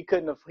 He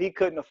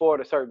couldn't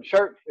afford a certain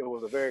shirt. It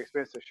was a very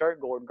expensive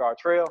shirt, Gordon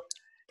Gartrell.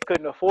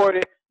 Couldn't afford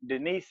it.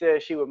 Denise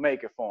said she would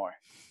make it for him.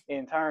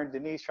 In turn,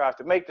 Denise tries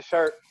to make the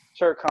shirt.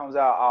 Shirt comes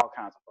out all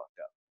kinds of fucked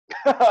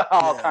up.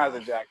 All kinds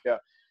of jacked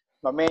up.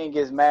 My man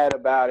gets mad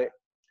about it.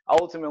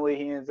 Ultimately,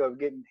 he ends up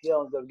getting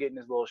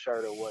his little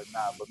shirt or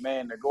whatnot. But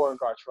man, the Gordon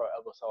Gartrell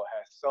episode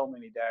has so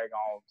many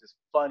daggone just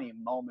funny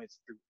moments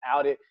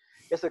throughout it.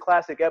 It's a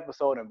classic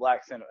episode in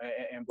black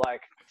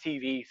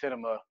TV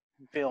cinema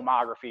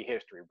filmography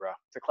history, bro.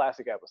 It's a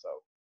classic episode.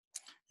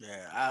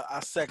 Yeah,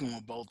 I second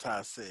what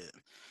Bowtie said.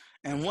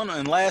 And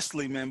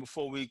lastly, man,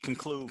 before we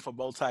conclude, for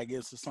Bowtie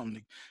gives us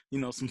something,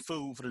 some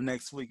food for the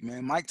next week,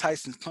 man. Mike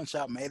Tyson's Punch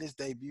Out made his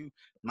debut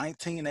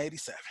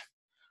 1987.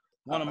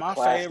 One of my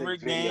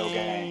favorite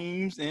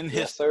games in history.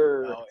 Yes,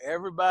 sir.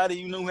 Everybody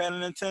you knew had a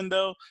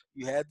Nintendo,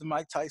 you had the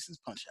Mike Tyson's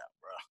Punch Out,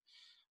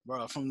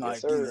 bro. From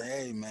like,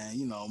 hey man,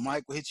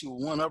 Mike will hit you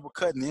with one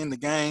uppercut and end the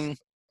game.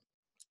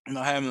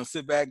 Having to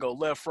sit back, go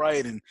left,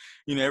 right, and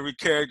every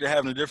character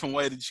having a different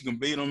way that you can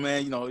beat them,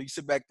 man. You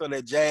sit back, throw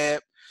that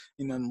jab,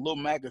 and Lil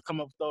Mac will come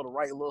up, throw the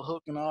right little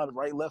hook and all, the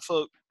right left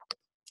hook.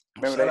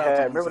 Remember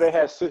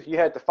you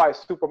had to fight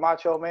Super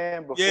Macho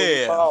Man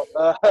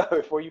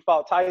before you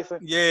fought Tyson.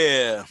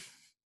 Yeah.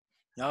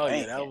 Oh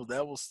yeah,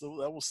 that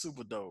was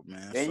super dope,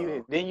 man.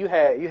 Then you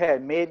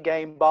had mid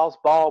game boss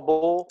Ball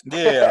Bull.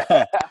 Yeah,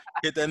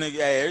 hit that nigga.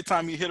 Hey, every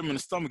time you hit him in the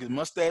stomach, his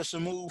mustache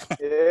will move.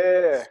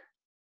 Yeah.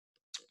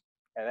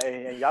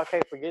 And y'all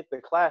can't forget the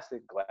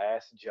classic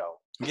Glass Joe.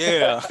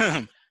 Yeah.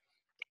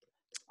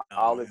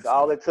 all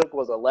it took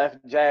was a left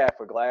jab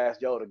for Glass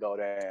Joe to go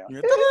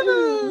down.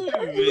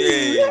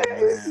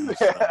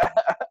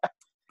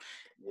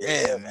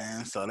 Yeah,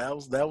 man. So that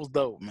was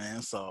dope,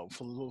 man. So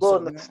a little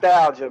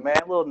nostalgia, man.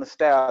 A little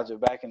nostalgia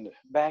back in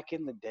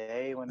the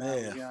day when I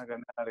was younger,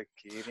 not a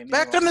kid anymore.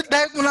 Back in the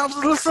day when I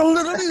was a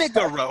little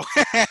nigga,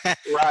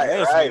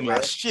 right,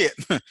 my shit.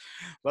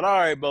 But all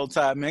right,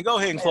 Bowtie, man, go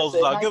ahead and close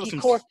us out. Give us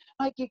some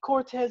Nike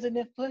Cortez and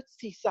the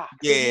Footsie socks.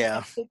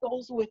 Yeah, it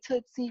goes with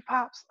Tootsie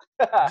Pops.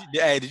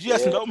 Hey, did you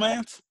have some dope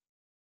mans?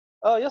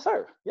 Oh, yes,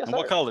 sir. Yes, sir.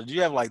 What color did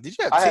you have? Did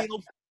you have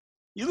teal?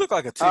 You look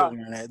like a teal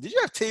wearing that. Did you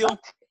have teal?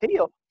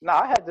 Teal? No,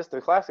 I had just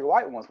the classic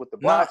white ones with the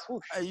black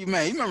swoosh. You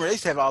remember they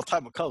used to have all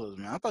type of colors,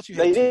 man. I thought you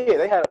had They did.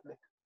 They had.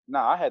 No,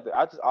 I had.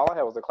 All I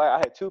had was the class.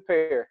 I had two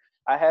pair.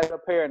 I had a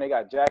pair and they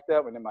got jacked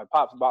up, and then my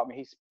pops bought me.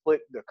 He split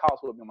the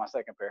cost with me on my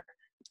second pair.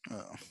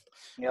 Oh.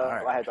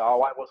 Right. I had the all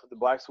white ones with the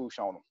black swoosh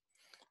on them.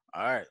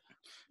 All right.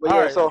 But All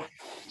yeah, right. so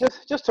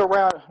just to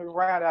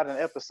round out an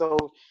episode,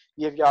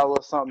 give y'all a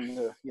little something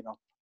to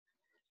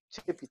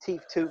chip your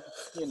teeth to,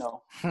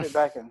 sit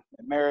back and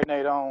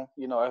marinate on,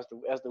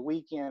 as the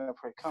weekend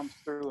comes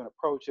through and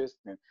approaches,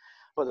 and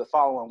for the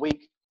following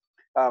week.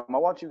 I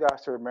want you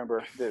guys to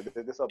remember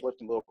this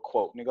uplifting little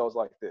quote, and it goes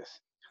like this: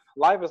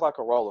 "Life is like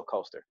a roller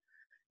coaster.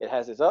 It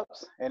has its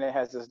ups and it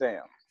has its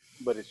downs,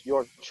 but it's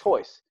your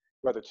choice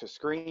whether to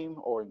scream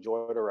or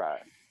enjoy the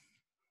ride."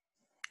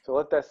 So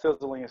let that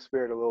sizzle in your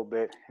spirit a little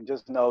bit, and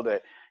just know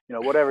that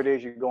whatever it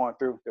is you're going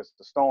through, there's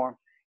the storm.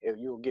 If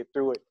you'll get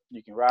through it,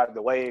 you can ride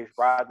the wave,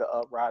 ride the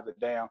up, ride the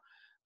down.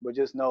 But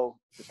just know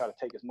to try to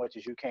take as much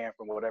as you can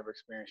from whatever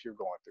experience you're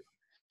going through.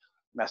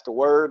 And that's the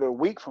word of the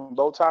week from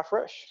Bowtie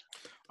Fresh.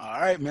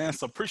 All right, man.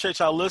 So appreciate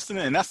y'all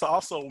listening. And that's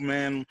also,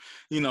 man,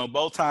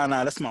 Bowtie and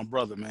I, that's my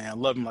brother, man. I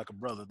love him like a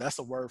brother. That's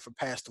a word for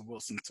Pastor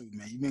Wilson, too,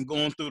 man. You've been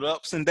going through the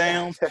ups and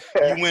downs.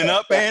 You went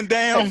up and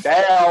down.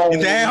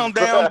 down.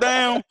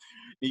 Down.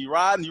 You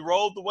ride and you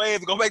roll the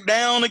wave, go back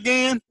down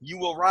again, you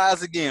will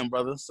rise again,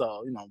 brother.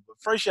 So,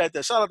 appreciate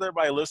that. Shout out to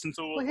everybody listening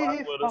to us,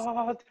 rocking with us.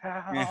 Fall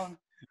down,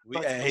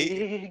 he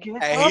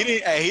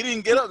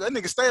didn't get up. That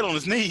nigga stayed on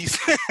his knees.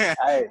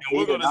 Hey,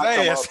 he did not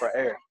come up for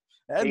air.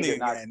 That he nigga did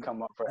not got,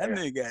 come up for that air.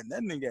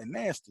 nigga got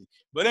nasty.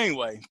 But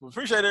anyway, we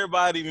appreciate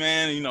everybody,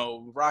 man,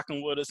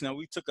 rocking with us. Now,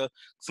 we took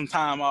some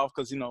time off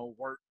because,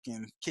 work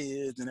and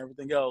kids and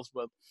everything else.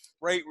 But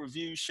rate,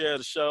 review, share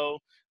the show.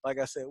 Like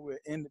I said, we're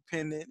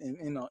independent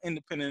and,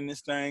 independent in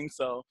this thing.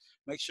 So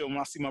make sure when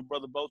I see my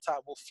brother Bowtie,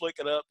 we'll flick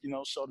it up,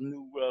 show the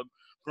new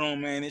Grown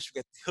Man-ish. We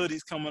got the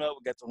hoodies coming up.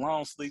 We got the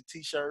long sleeve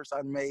T-shirts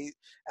I made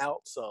out.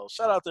 So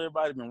shout out to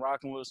everybody been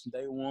rocking with us from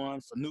day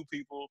one. For new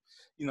people,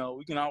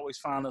 we can always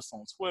find us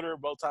on Twitter.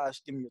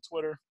 Bowtie, give me your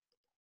Twitter.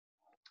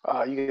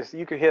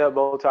 You can hit up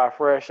Bowtie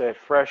Fresh at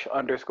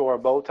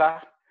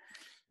fresh_Bowtie.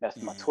 That's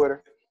my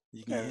Twitter.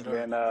 You can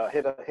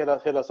hit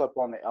us up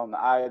on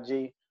the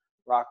IG.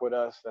 Rock with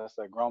us. That's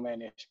a Grown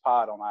Man-ish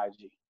pod on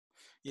IG.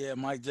 Yeah,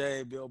 Mike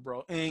J, Bill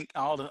Bro Inc.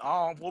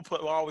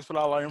 We'll always put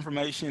all our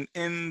information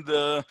in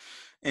the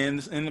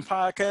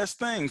podcast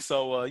thing.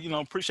 So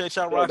appreciate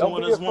y'all rocking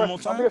with us one more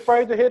time. Don't be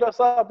afraid to hit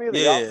us up either.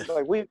 Yeah. Y'all.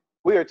 Like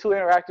we are two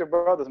interactive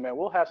brothers, man.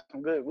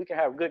 We can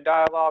have good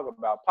dialogue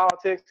about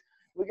politics.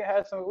 We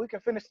can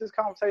finish this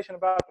conversation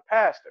about the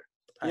pastor.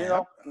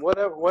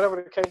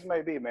 Whatever the case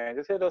may be, man.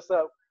 Just hit us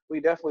up. We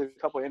definitely a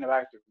couple of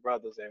interactive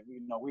brothers, and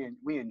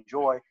we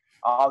enjoy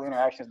all the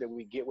interactions that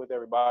we get with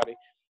everybody.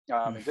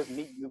 And just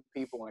meet new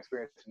people and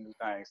experience new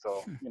things.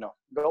 So,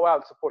 go out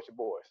and support your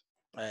boys.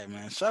 Hey,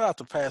 man, shout out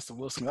to Pastor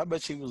Wilson. I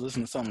bet you he was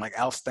listening to something like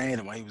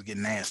Outstanding when he was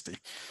getting nasty.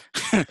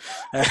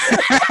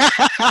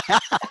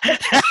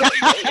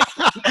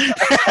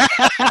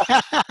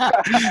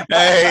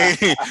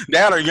 Hey,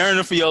 that or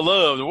Yearning for Your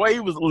Love. The way he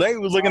was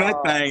looking at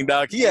that thing,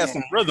 dog. He had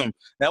some rhythm.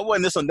 That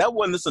wasn't just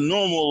a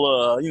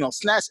normal,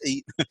 snatch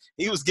eat.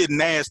 He was getting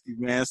nasty,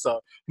 man. So,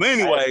 but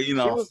anyway,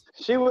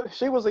 she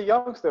was a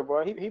youngster,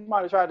 bro. He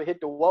might have tried to hit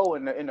the wall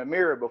in the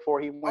mirror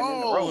before he went in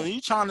the room. Oh, you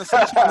trying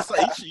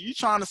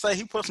to say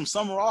he put some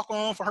Summer Rock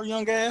on for her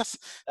young ass?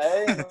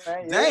 Hey,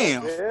 man,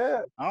 damn.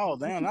 Yeah. Oh,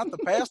 damn. Not the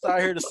pastor out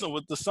here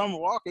with the Summer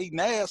Rock eating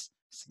ass.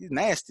 He's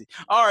nasty.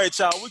 All right,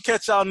 y'all. We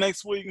catch y'all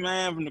next week,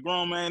 man, from the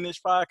Grown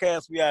Man-ish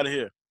podcast. We out of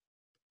here.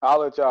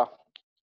 I'll let y'all.